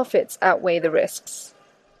 the profits outweigh the risks.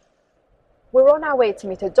 We're on our way to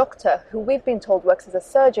meet a doctor who we've been told works as a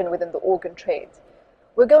surgeon within the organ trade.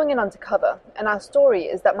 We're going in undercover, and our story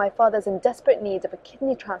is that my father's in desperate need of a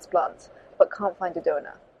kidney transplant, but can't find a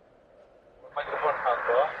donor.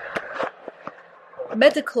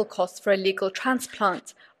 Medical costs for a legal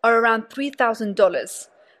transplant are around $3,000,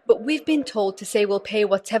 but we've been told to say we'll pay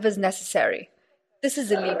whatever's necessary. This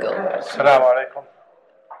is illegal.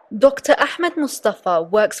 Dr. Ahmed Mustafa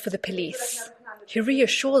works for the police. He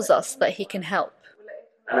reassures us that he can help.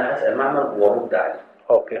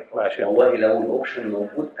 اوكي ماشي والله لو الاوبشن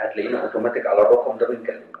موجود هتلاقينا اوتوماتيك على الرقم ده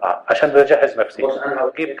بنكلم عشان بجهز نفسي بص انا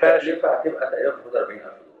هجيب كاش هتبقى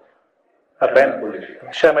تقريبا 40000 كل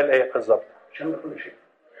شيء شامل ايه بالظبط شامل كل شيء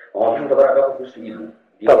هو مش متبرع بياخد فلوس في ايده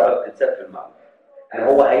طبعا تتساب في المعمل يعني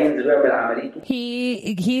هو هينزل يعمل عمليته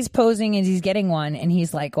he's posing as he's getting one and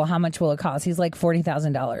he's like, well, how much will it cost? He's like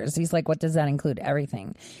 $40,000. He's like, what does that include?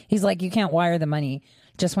 Everything. He's like, you can't wire the money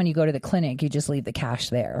just when you go to the clinic, you just leave the cash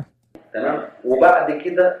there.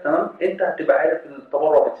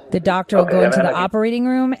 The doctor will go into the operating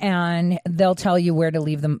room and they'll tell you where to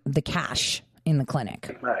leave the cash in the clinic.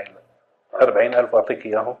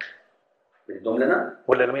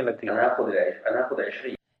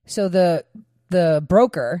 So the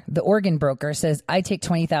broker, the organ broker, says, I take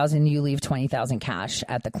 20,000, you leave 20,000 cash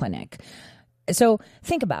at the clinic. So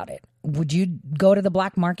think about it. Would you go to the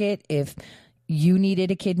black market if you needed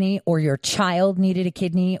a kidney or your child needed a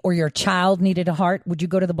kidney or your child needed a heart? Would you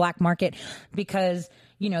go to the black market because,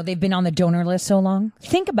 you know, they've been on the donor list so long?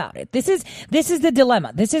 Think about it. This is the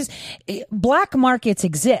dilemma. Black markets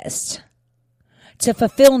exist to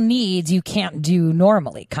fulfill needs you can't do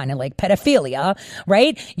normally, kind of like pedophilia,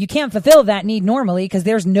 right? You can't fulfill that need normally because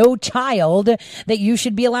there's no child that you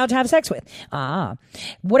should be allowed to have sex with.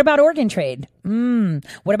 What about organ trade?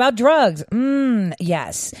 What about drugs?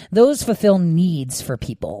 Yes, those fulfill needs for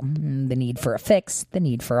people. The need for a fix, the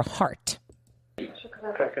need for a heart.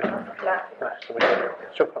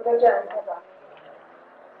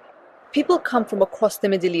 People come from across the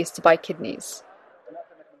Middle East to buy kidneys.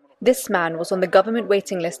 This man was on the government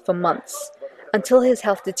waiting list for months, until his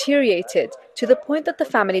health deteriorated to the point that the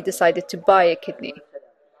family decided to buy a kidney.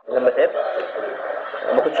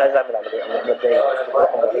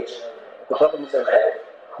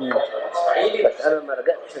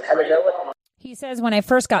 He says, when I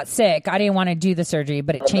first got sick, I didn't want to do the surgery,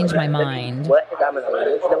 but it changed my mind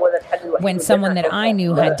when someone that I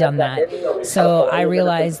knew had done that. So I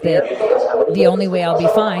realized that the only way I'll be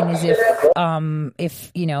fine is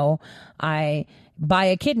if you know, I buy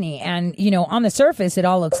a kidney. And, you know, on the surface, it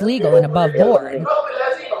all looks legal and above board.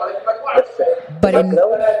 But in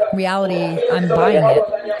reality, I'm buying it.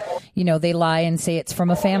 You know, they lie and say it's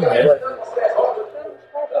from a family.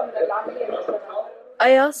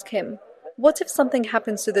 I ask him, what if something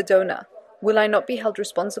happens to the donor? Will I not be held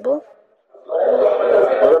responsible?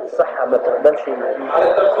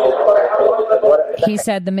 He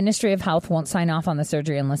said the Ministry of Health won't sign off on the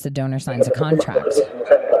surgery unless the donor signs a contract.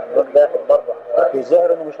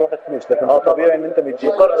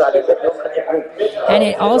 And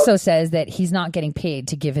it also says that he's not getting paid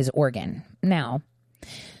to give his organ. Now,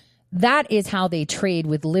 that is how they trade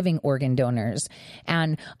with living organ donors.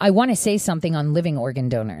 And I want to say something on living organ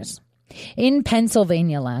donors. In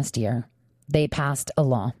Pennsylvania last year, they passed a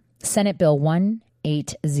law, Senate Bill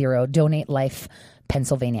 180, Donate Life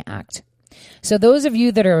Pennsylvania Act. So those of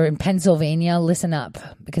you that are in Pennsylvania, listen up,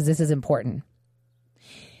 because this is important.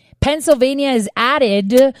 Pennsylvania is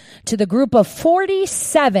added to the group of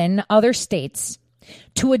 47 other states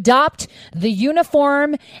to adopt the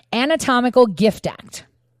Uniform Anatomical Gift Act,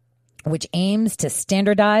 which aims to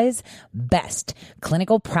standardize best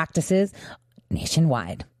clinical practices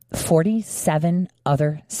nationwide. 47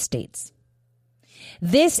 other states.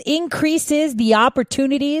 This increases the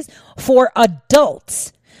opportunities for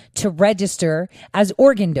adults to register as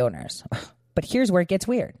organ donors. But here's where it gets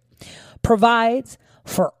weird. Provides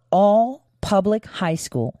for all public high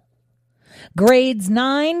school, grades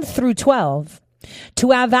 9 through 12,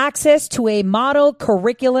 to have access to a model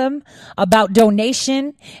curriculum about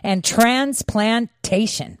donation and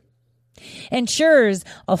transplantation. ensures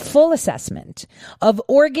a full assessment of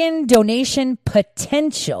organ donation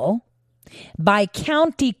potential by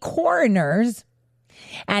county coroners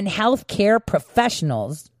and healthcare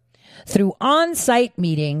professionals through on-site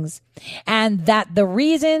meetings, and that the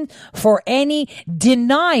reason for any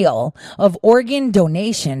denial of organ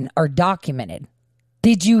donation are documented.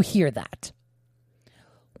 Did you hear that?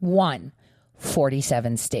 1,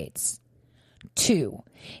 47 states. 2,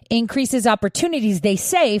 increases opportunities, they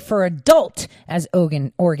say, for adult as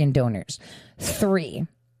organ donors. 3,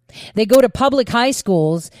 they go to public high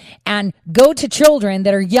schools and go to children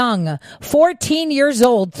that are young, 14 years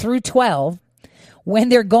old through 12. When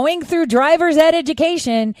they're going through driver's ed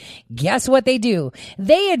education, guess what they do?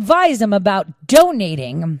 They advise them about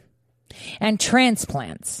donating and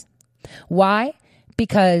transplants. Why?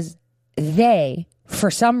 Because they,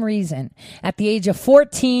 for some reason, at the age of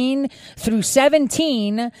 14 through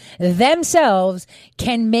 17, themselves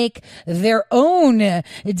can make their own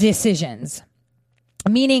decisions.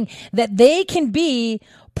 Meaning that they can be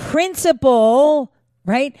principal,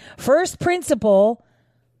 right? First principal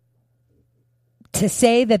to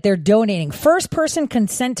say that they're donating. First person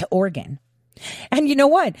consent to organ. And you know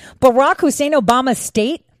what? Barack Hussein Obama's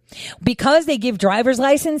state, because they give driver's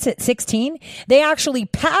license at 16, they actually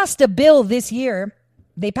passed a bill this year.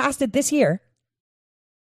 They passed it this year,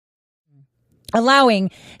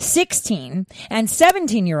 allowing 16 and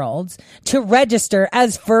 17-year-olds to register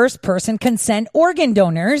as first-person consent organ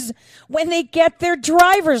donors when they get their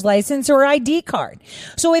driver's license or ID card.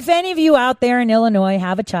 So if any of you out there in Illinois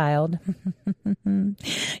have a child,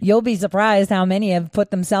 you'll be surprised how many have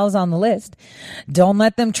put themselves on the list. Don't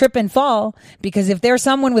let them trip and fall, because if they're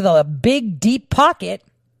someone with a big, deep pocket,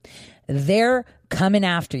 they're coming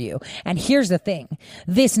after you. And here's the thing.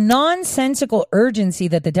 This nonsensical urgency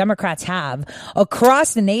that the Democrats have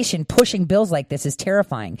across the nation pushing bills like this is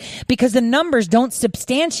terrifying, because the numbers don't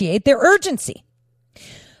substantiate their urgency.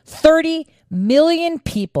 30 million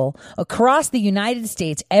people across the United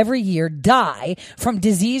States every year die from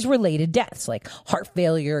disease-related deaths like heart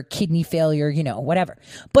failure, kidney failure, you know, whatever.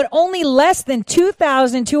 But only less than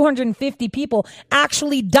 2,250 people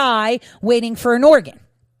actually die waiting for an organ.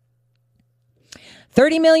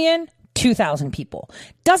 30 million, 2,000 people.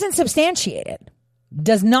 Doesn't substantiate it.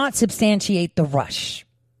 Does not substantiate the rush.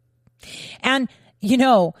 And, you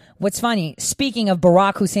know, what's funny, speaking of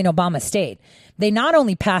Barack Hussein Obama's state, they not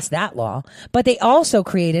only passed that law, but they also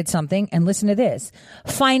created something, and listen to this,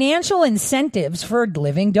 financial incentives for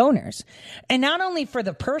living donors. And not only for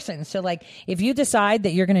the person. So, like, if you decide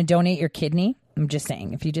that you're going to donate your kidney, I'm just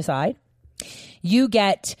saying, if you decide, you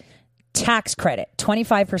get tax credit.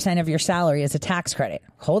 25% of your salary is a tax credit.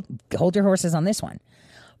 Hold your horses on this one.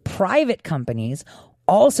 Private companies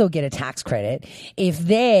also get a tax credit if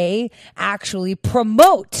they actually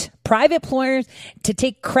promote private employers to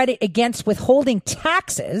take credit against withholding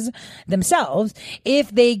taxes themselves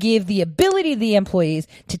if they give the ability to the employees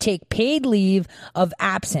to take paid leave of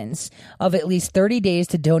absence of at least 30 days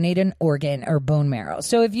to donate an organ or bone marrow.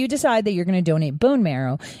 So if you decide that you're going to donate bone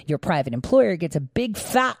marrow, your private employer gets a big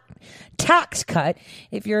fat tax cut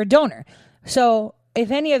if you're a donor. So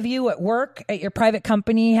if any of you at work at your private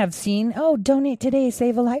company have seen, oh, donate today,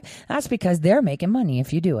 save a life, that's because they're making money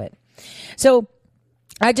if you do it. So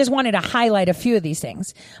I just wanted to highlight a few of these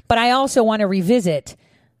things, but I also want to revisit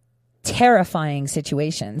terrifying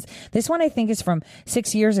situations. This one I think is from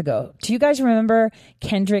 6 years ago. Do you guys remember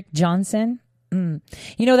Kendrick Johnson? You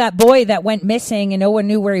know, that boy that went missing and no one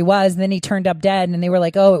knew where he was, and then he turned up dead and they were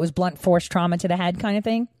like, oh, it was blunt force trauma to the head kind of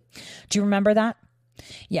thing. Do you remember that?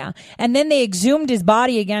 Yeah. And then they exhumed his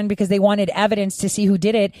body again because they wanted evidence to see who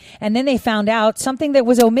did it. And then they found out something that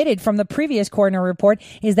was omitted from the previous coroner report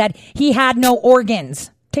is that he had no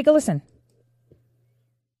organs. Take a listen.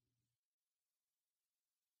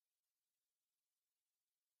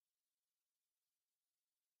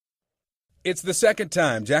 It's the second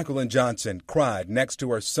time Jacqueline Johnson cried next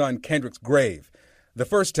to her son Kendrick's grave. The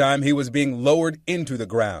first time he was being lowered into the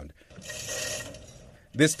ground.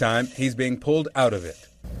 This time, he's being pulled out of it.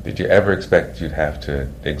 Did you ever expect you'd have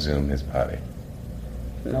to exhume his body?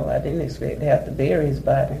 No, I didn't expect to have to bury his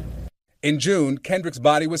body. In June, Kendrick's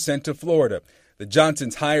body was sent to Florida. The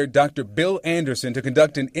Johnsons hired Dr. Bill Anderson to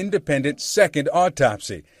conduct an independent second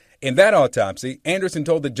autopsy. In that autopsy, Anderson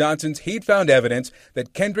told the Johnsons he'd found evidence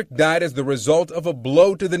that Kendrick died as the result of a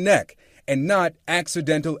blow to the neck and not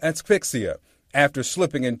accidental asphyxia, after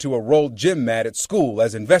slipping into a rolled gym mat at school,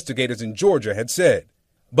 as investigators in Georgia had said.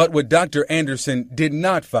 But what Dr. Anderson did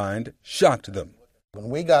not find shocked them. When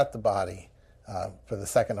we got the body for the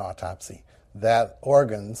second autopsy, that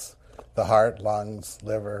organs, the heart, lungs,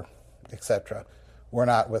 liver, etc., were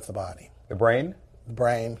not with the body. The brain? The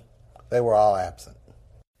brain. They were all absent.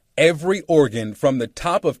 Every organ from the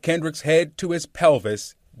top of Kendrick's head to his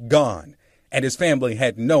pelvis gone, and his family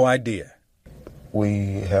had no idea.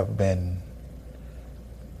 We have been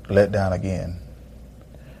let down again.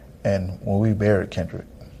 And when we buried Kendrick,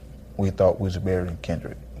 we thought we was burying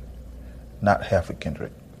Kendrick, not half of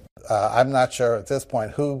Kendrick. I'm not sure at this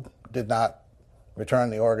point who did not return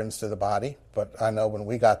the organs to the body, but I know when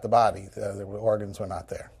we got the body, the organs were not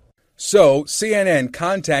there. So CNN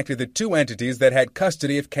contacted the two entities that had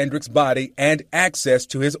custody of Kendrick's body and access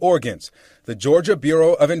to his organs: the Georgia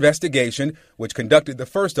Bureau of Investigation, which conducted the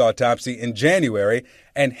first autopsy in January,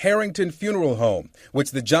 and Harrington Funeral Home, which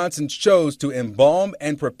the Johnsons chose to embalm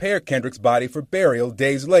and prepare Kendrick's body for burial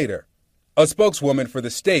days later. A spokeswoman for the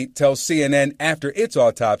state tells CNN after its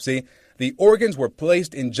autopsy, the organs were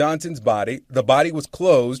placed in Johnson's body, the body was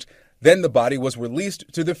closed, then the body was released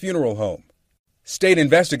to the funeral home. State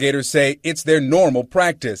investigators say it's their normal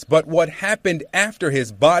practice, but what happened after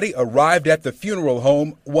his body arrived at the funeral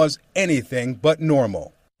home was anything but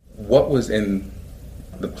normal. What was in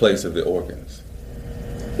the place of the organs?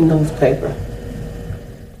 Newspaper.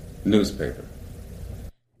 Newspaper.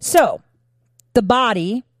 So, the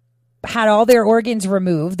body had all their organs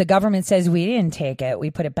removed. The government says we didn't take it. We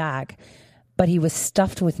put it back. But he was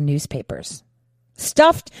stuffed with newspapers.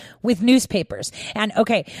 Stuffed with newspapers. And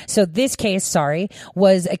okay, so this case,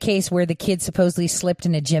 was a case where the kid supposedly slipped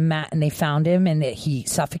in a gym mat and they found him and he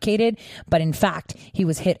suffocated. But in fact, he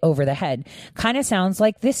was hit over the head. Kind of sounds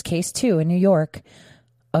like this case too in New York.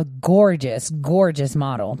 A gorgeous, gorgeous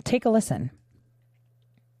model. Take a listen.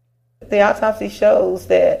 The autopsy shows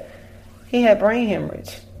that he had brain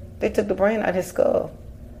hemorrhage. They took the brain out of his skull,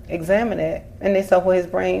 examined it, and they saw where his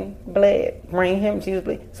brain bled. Brain hemorrhage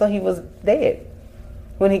usually. So he was dead.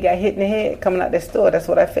 When he got hit in the head coming out that store, that's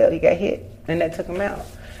what I felt. He got hit, and that took him out.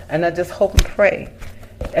 And I just hope and pray,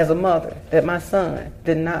 as a mother, that my son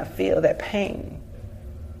did not feel that pain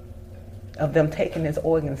of them taking his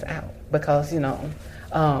organs out. Because,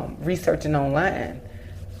 researching online,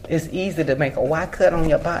 it's easy to make a Y cut on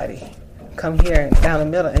your body. Come here and down the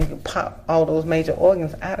middle and you pop all those major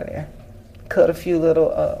organs out of there. Cut a few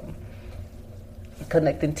little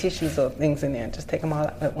connecting tissues or things in there and just take them all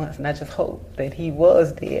out at once. And I just hope that he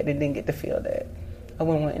was dead and didn't get to feel that. I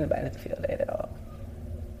wouldn't want anybody to feel that at all.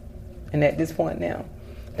 And at this point now,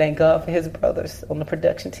 thank God for his brothers on the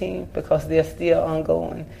production team, because they're still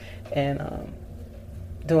ongoing and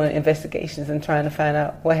doing investigations and trying to find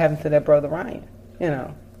out what happened to their brother Ryan.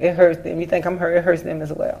 It hurts them. You think I'm hurt, it hurts them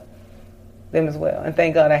as well. And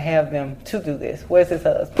thank God I have them to do this. Where's his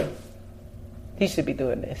husband? He should be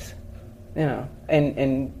doing this.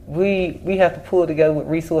 And we have to pull together with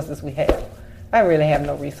resources we have. I really have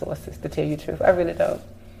no resources, to tell you the truth. I really don't.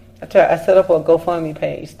 I set up a GoFundMe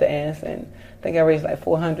page to ask, and I think I raised like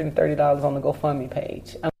 $430 on the GoFundMe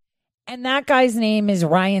page. And that guy's name is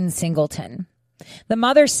Ryan Singleton. The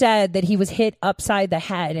mother said that he was hit upside the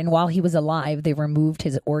head, and while he was alive, they removed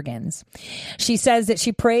his organs. She says that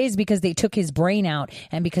she prays because they took his brain out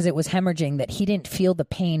and because it was hemorrhaging, that he didn't feel the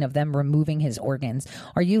pain of them removing his organs.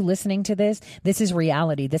 Are you listening to this? This is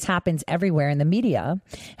reality. This happens everywhere, and the media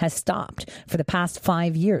has stopped for the past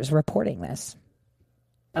 5 years reporting this.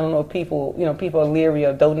 I don't know if people are leery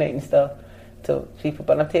of donating stuff to people,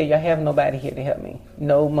 but I'm telling you, I have nobody here to help me.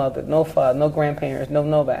 No mother, no father, no grandparents, no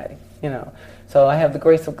nobody, So I have the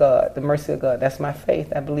grace of God, the mercy of God. That's my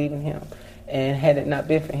faith. I believe in him. And had it not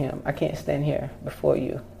been for him, I can't stand here before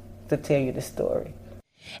you to tell you this story.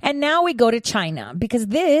 And now we go to China, because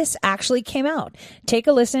this actually came out. Take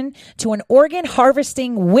a listen to an organ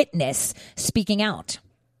harvesting witness speaking out.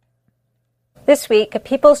 This week, a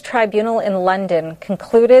People's Tribunal in London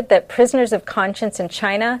concluded that prisoners of conscience in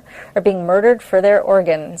China are being murdered for their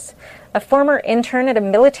organs. A former intern at a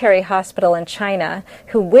military hospital in China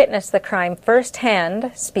who witnessed the crime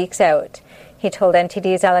firsthand speaks out. He told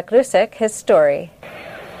NTD's Alec Rusek his story.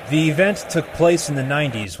 The event took place in the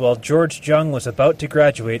 90s while George Jung was about to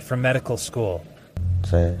graduate from medical school.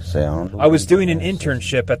 I was doing an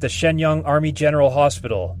internship at the Shenyang Army General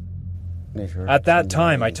Hospital. At that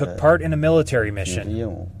time, I took part in a military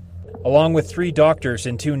mission. Along with 3 doctors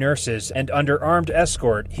and 2 nurses, and under armed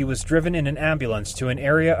escort, he was driven in an ambulance to an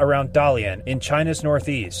area around Dalian in China's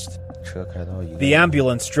northeast. The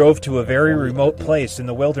ambulance drove to a very remote place in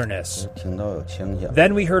the wilderness.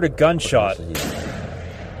 Then we heard a gunshot.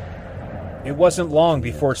 It wasn't long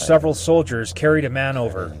before several soldiers carried a man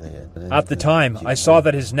over. At the time, I saw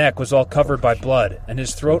that his neck was all covered by blood, and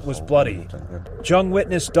his throat was bloody. Jung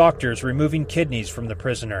witnessed doctors removing kidneys from the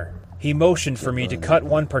prisoner. He motioned for me to cut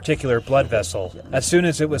one particular blood vessel. As soon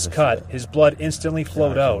as it was cut, his blood instantly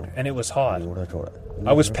flowed out, and it was hot.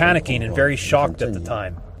 I was panicking and very shocked at the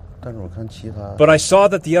time. But I saw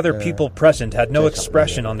that the other people present had no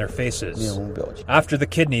expression on their faces. After the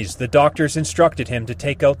kidneys, the doctors instructed him to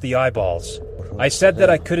take out the eyeballs. I said that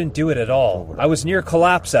I couldn't do it at all. I was near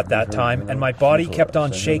collapse at that time, and my body kept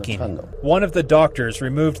on shaking. One of the doctors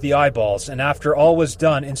removed the eyeballs, and after all was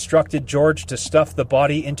done, instructed George to stuff the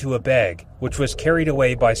body into a bag, which was carried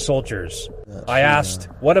away by soldiers. I asked,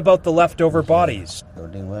 "What about the leftover bodies?"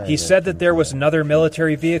 He said that there was another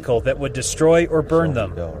military vehicle that would destroy or burn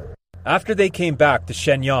them. After they came back to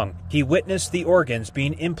Shenyang, he witnessed the organs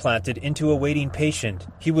being implanted into a waiting patient.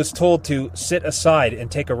 He was told to sit aside and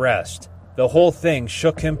take a rest. The whole thing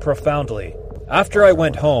shook him profoundly. After I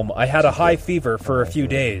went home, I had a high fever for a few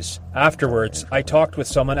days. Afterwards, I talked with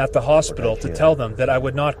someone at the hospital to tell them that I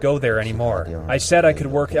would not go there anymore. I said I could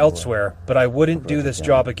work elsewhere, but I wouldn't do this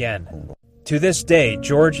job again. To this day,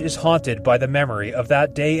 George is haunted by the memory of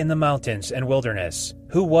that day in the mountains and wilderness.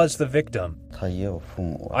 Who was the victim?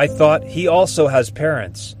 I thought he also has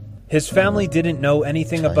parents. His family didn't know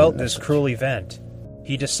anything about this cruel event.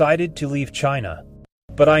 He decided to leave China.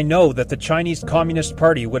 But I know that the Chinese Communist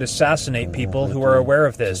Party would assassinate people who are aware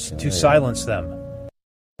of this to silence them.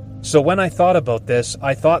 So when I thought about this,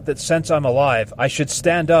 I thought that since I'm alive, I should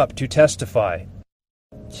stand up to testify.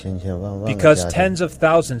 Because tens of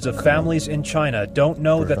thousands of families in China don't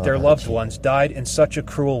know that their loved ones died in such a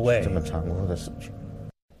cruel way.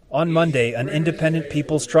 On Monday, an independent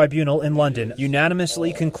People's Tribunal in London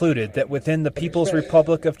unanimously concluded that within the People's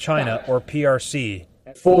Republic of China, or PRC,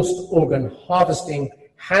 forced organ harvesting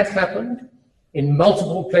had happened in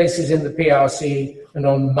multiple places in the PRC and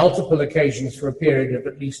on multiple occasions for a period of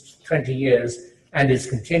at least 20 years and is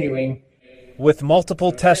continuing. With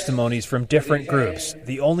multiple testimonies from different groups,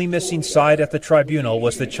 the only missing side at the tribunal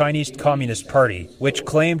was the Chinese Communist Party, which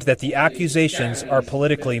claimed that the accusations are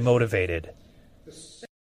politically motivated.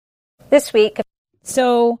 This week.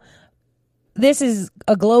 So this is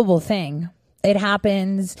a global thing. It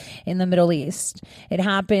happens in the Middle East. It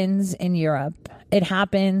happens in Europe. It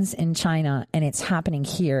happens in China. And it's happening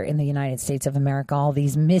here in the United States of America. All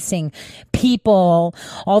these missing people,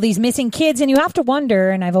 all these missing kids. And you have to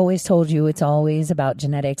wonder, and I've always told you, it's always about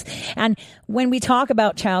genetics. And when we talk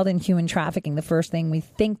about child and human trafficking, the first thing we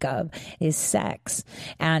think of is sex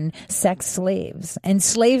and sex slaves and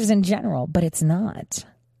slaves in general. But it's not.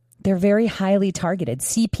 They're very highly targeted.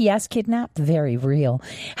 CPS kidnap, very real.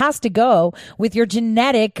 Has to go with your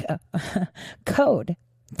genetic code.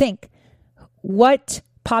 Think, what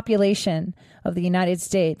population of the United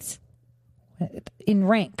States in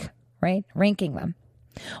rank, right? Ranking them,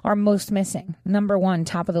 are most missing. Number one,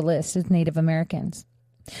 top of the list, is Native Americans.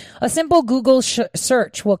 A simple Google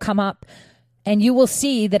search will come up and you will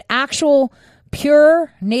see that actual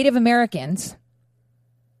pure Native Americans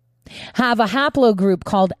have a haplogroup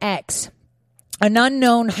called X, an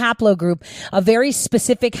unknown haplogroup, a very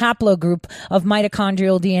specific haplogroup of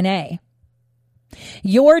mitochondrial DNA.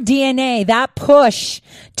 Your DNA, that push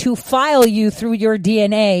to file you through your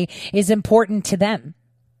DNA, is important to them.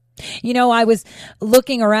 You know, I was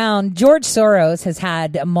looking around. George Soros has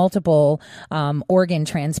had multiple organ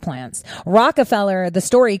transplants. Rockefeller, the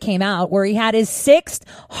story came out where he had his 6th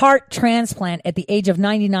heart transplant at the age of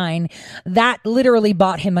 99. That literally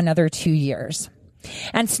bought him another 2 years.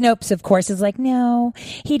 And Snopes, of course, is like, no,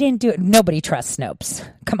 he didn't do it. Nobody trusts Snopes.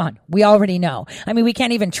 Come on. We already know. I mean, we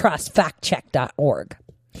can't even trust factcheck.org.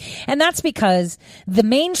 And that's because the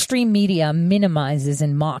mainstream media minimizes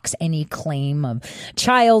and mocks any claim of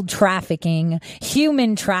child trafficking,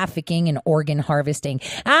 human trafficking, and organ harvesting.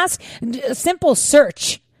 Ask a simple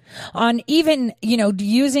search on even,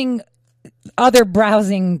 using other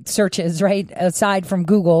browsing searches, right, aside from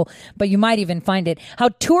Google, but you might even find it. How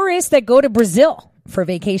tourists that go to Brazil for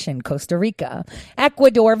vacation, Costa Rica,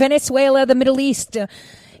 Ecuador, Venezuela, the Middle East,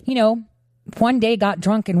 one day got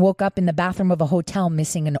drunk and woke up in the bathroom of a hotel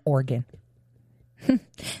missing an organ.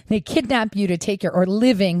 They kidnap you to take your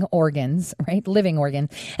living organs, right? Living organs.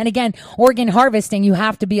 And again, organ harvesting, you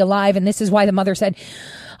have to be alive. And this is why the mother said,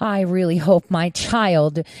 I really hope my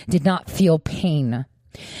child did not feel pain,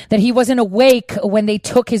 that he wasn't awake when they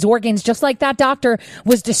took his organs. Just like that doctor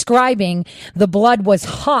was describing, the blood was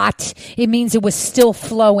hot. It means it was still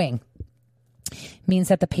flowing. It means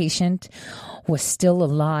that the patient was still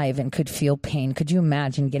alive and could feel pain. Could you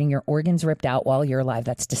imagine getting your organs ripped out while you're alive?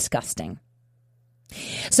 That's disgusting.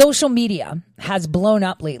 Social media has blown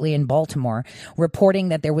up lately in Baltimore, reporting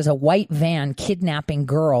that there was a white van kidnapping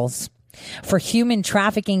girls for human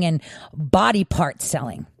trafficking and body part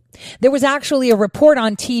selling. There was actually a report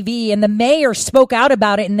on TV and the mayor spoke out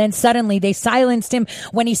about it, and then suddenly they silenced him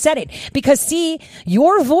when he said it. Because see,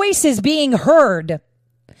 your voice is being heard.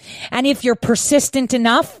 And if you're persistent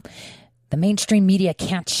enough, the mainstream media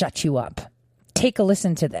can't shut you up. Take a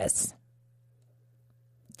listen to this.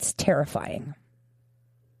 It's terrifying.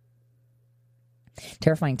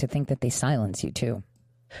 Terrifying to think that they silence you too.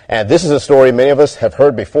 And this is a story many of us have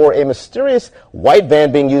heard before, a mysterious white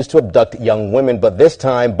van being used to abduct young women. But this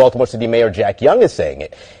time, Baltimore City Mayor Jack Young is saying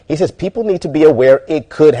it. He says people need to be aware it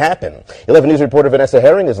could happen. 11 News reporter Vanessa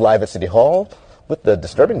Herring is live at City Hall with the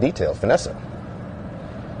disturbing details. Vanessa.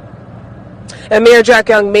 And Mayor Jack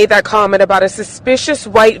Young made that comment about a suspicious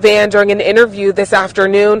white van during an interview this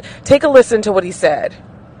afternoon. Take a listen to what he said.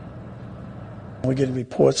 We get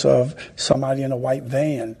reports of somebody in a white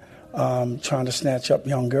van trying to snatch up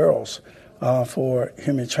young girls for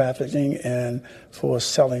human trafficking and for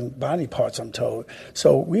selling body parts, I'm told.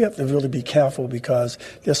 So we have to really be careful because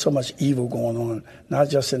there's so much evil going on, not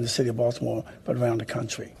just in the city of Baltimore, but around the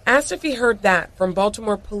country. Asked if he heard that from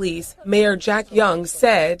Baltimore police, Mayor Jack Young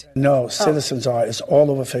said, No, citizens are. It's all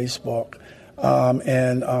over Facebook.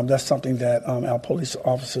 And that's something that our police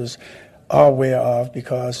officers are aware of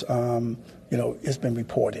because, it's been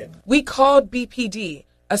reported. We called BPD.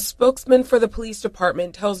 A spokesman for the police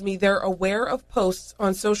department tells me they're aware of posts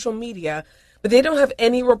on social media, but they don't have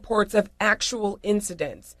any reports of actual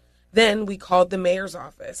incidents. Then we called the mayor's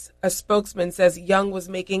office. A spokesman says Young was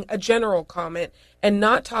making a general comment and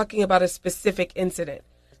not talking about a specific incident.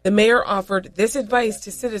 The mayor offered this advice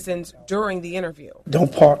to citizens during the interview.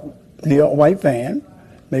 Don't park near a white van.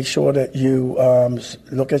 Make sure that you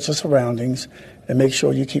look at your surroundings and make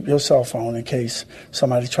sure you keep your cell phone in case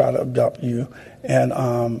somebody try to abduct you, and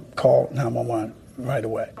call 911 right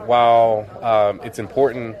away. While it's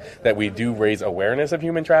important that we do raise awareness of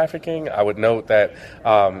human trafficking, I would note that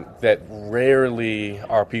that rarely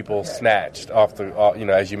are people snatched off the,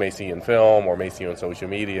 as you may see in film or may see on social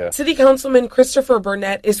media. City Councilman Christopher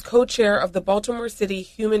Burnett is co-chair of the Baltimore City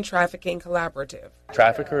Human Trafficking Collaborative.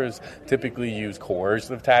 Traffickers typically use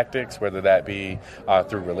coercive tactics, whether that be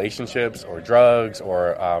through relationships or drugs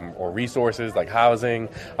or resources like housing.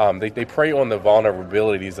 They prey on the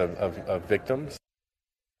vulnerabilities of victims.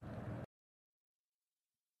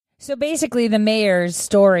 So basically, the mayor's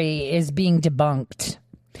story is being debunked.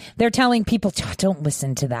 They're telling people, don't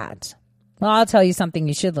listen to that. Well, I'll tell you something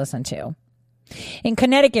you should listen to. In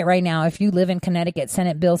Connecticut right now, if you live in Connecticut,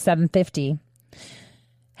 Senate Bill 750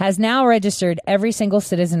 has now registered every single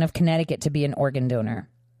citizen of Connecticut to be an organ donor.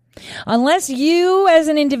 Unless you as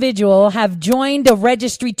an individual have joined a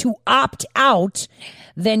registry to opt out,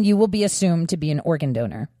 then you will be assumed to be an organ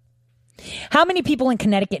donor. How many people in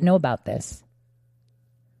Connecticut know about this?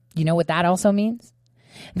 You know what that also means?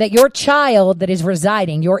 That your child that is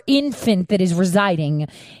residing, your infant that is residing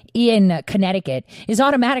in Connecticut is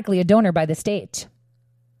automatically a donor by the state.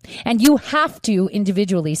 And you have to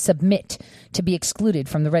individually submit to be excluded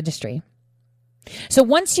from the registry. So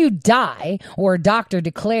once you die, or a doctor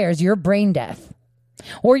declares your brain death,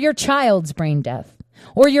 or your child's brain death,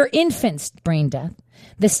 or your infant's brain death,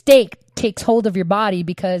 the state takes hold of your body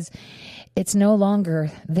because it's no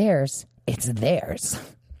longer theirs, it's theirs.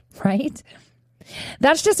 Right?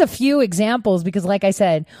 That's just a few examples because, like I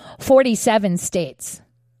said, 47 states.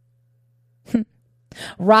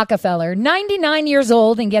 Rockefeller, 99 years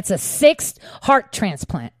old and gets a 6th heart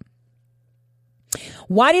transplant.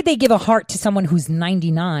 Why did they give a heart to someone who's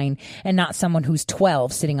 99 and not someone who's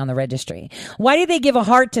 12 sitting on the registry? Why did they give a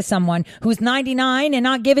heart to someone who's 99 and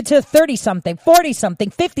not give it to 30-something, 40-something,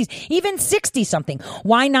 50s, even 60-something?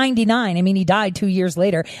 Why 99? I mean, he died 2 years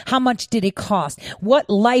later. How much did it cost? What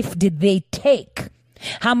life did they take?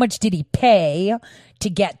 How much did he pay to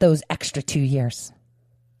get those extra 2 years?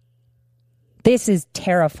 This is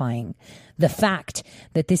terrifying. The fact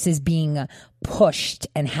that this is being pushed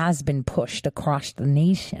and has been pushed across the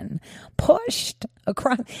nation, pushed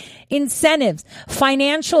across incentives,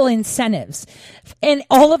 financial incentives, and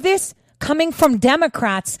all of this coming from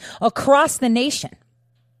Democrats across the nation.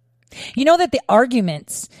 You know that the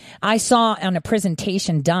arguments I saw on a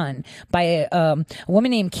presentation done by a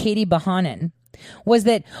woman named Katie Bahanan was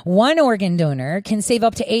that one organ donor can save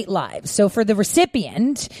up to 8 lives. So for the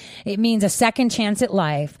recipient, it means a second chance at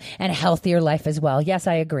life and a healthier life as well. Yes,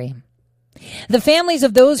 I agree. The families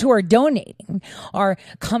of those who are donating are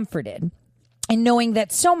comforted in knowing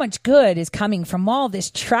that so much good is coming from all this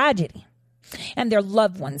tragedy and their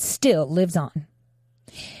loved one still lives on.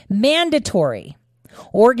 Mandatory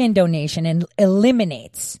organ donation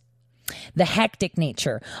eliminates the hectic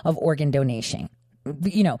nature of organ donation.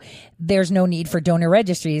 there's no need for donor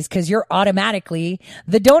registries because you're automatically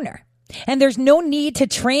the donor. And there's no need to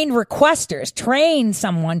train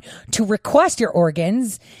someone to request your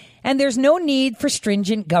organs. And there's no need for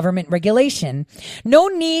stringent government regulation. No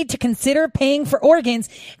need to consider paying for organs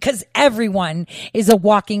because everyone is a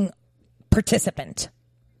walking participant.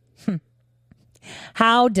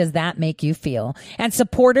 How does that make you feel? And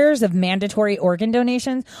supporters of mandatory organ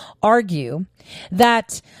donations argue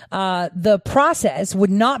that the process would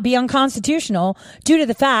not be unconstitutional due to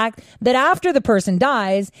the fact that after the person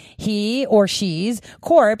dies, he or she's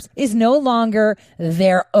corpse is no longer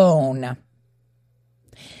their own.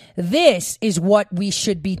 This is what we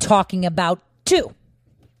should be talking about too.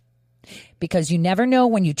 Because you never know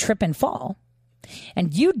when you trip and fall.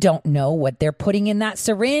 And you don't know what they're putting in that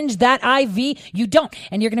syringe, that IV. You don't.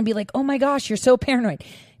 And you're going to be like, oh my gosh, you're so paranoid.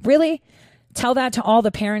 Really? Tell that to all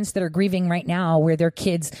the parents that are grieving right now where their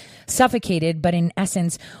kids suffocated, but in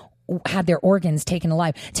essence had their organs taken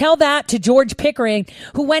alive. Tell that to George Pickering,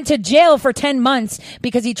 who went to jail for 10 months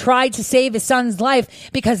because he tried to save his son's life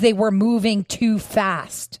because they were moving too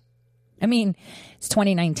fast. I mean, it's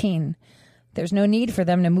 2019. There's no need for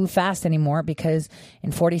them to move fast anymore because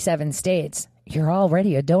in 47 states, you're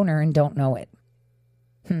already a donor and don't know it.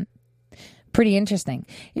 Pretty interesting.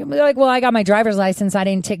 You'll be like, well, I got my driver's license. I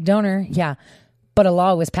didn't tick donor. Yeah, but a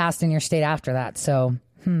law was passed in your state after that. So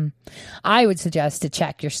I would suggest to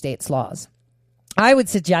check your state's laws. I would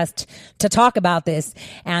suggest to talk about this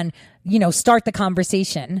and, start the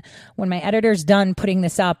conversation. When my editor's done putting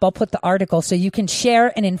this up, I'll put the article so you can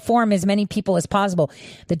share and inform as many people as possible.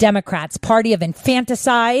 The Democrats, party of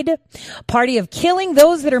infanticide, party of killing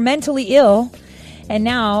those that are mentally ill. And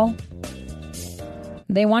now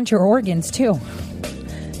they want your organs too.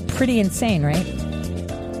 Pretty insane, right?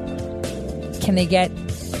 Can they get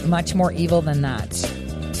much more evil than that?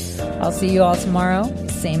 I'll see you all tomorrow,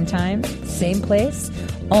 same time, same place,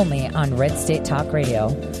 only on Red State Talk Radio.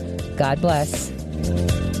 God bless.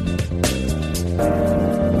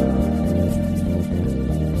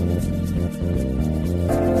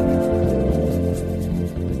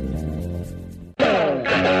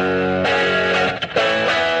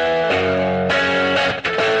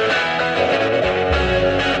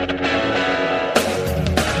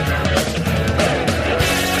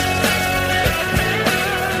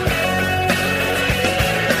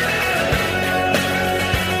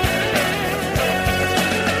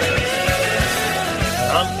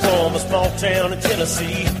 Town in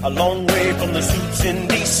Tennessee, a long way from the suits in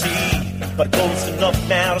D.C., but close enough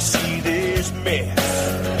now to see this mess.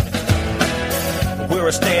 Where I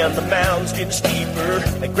stand, the mound's getting steeper.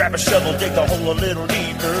 I grab a shovel, dig the hole a little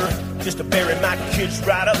deeper, just to bury my kids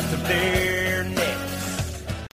right up to there.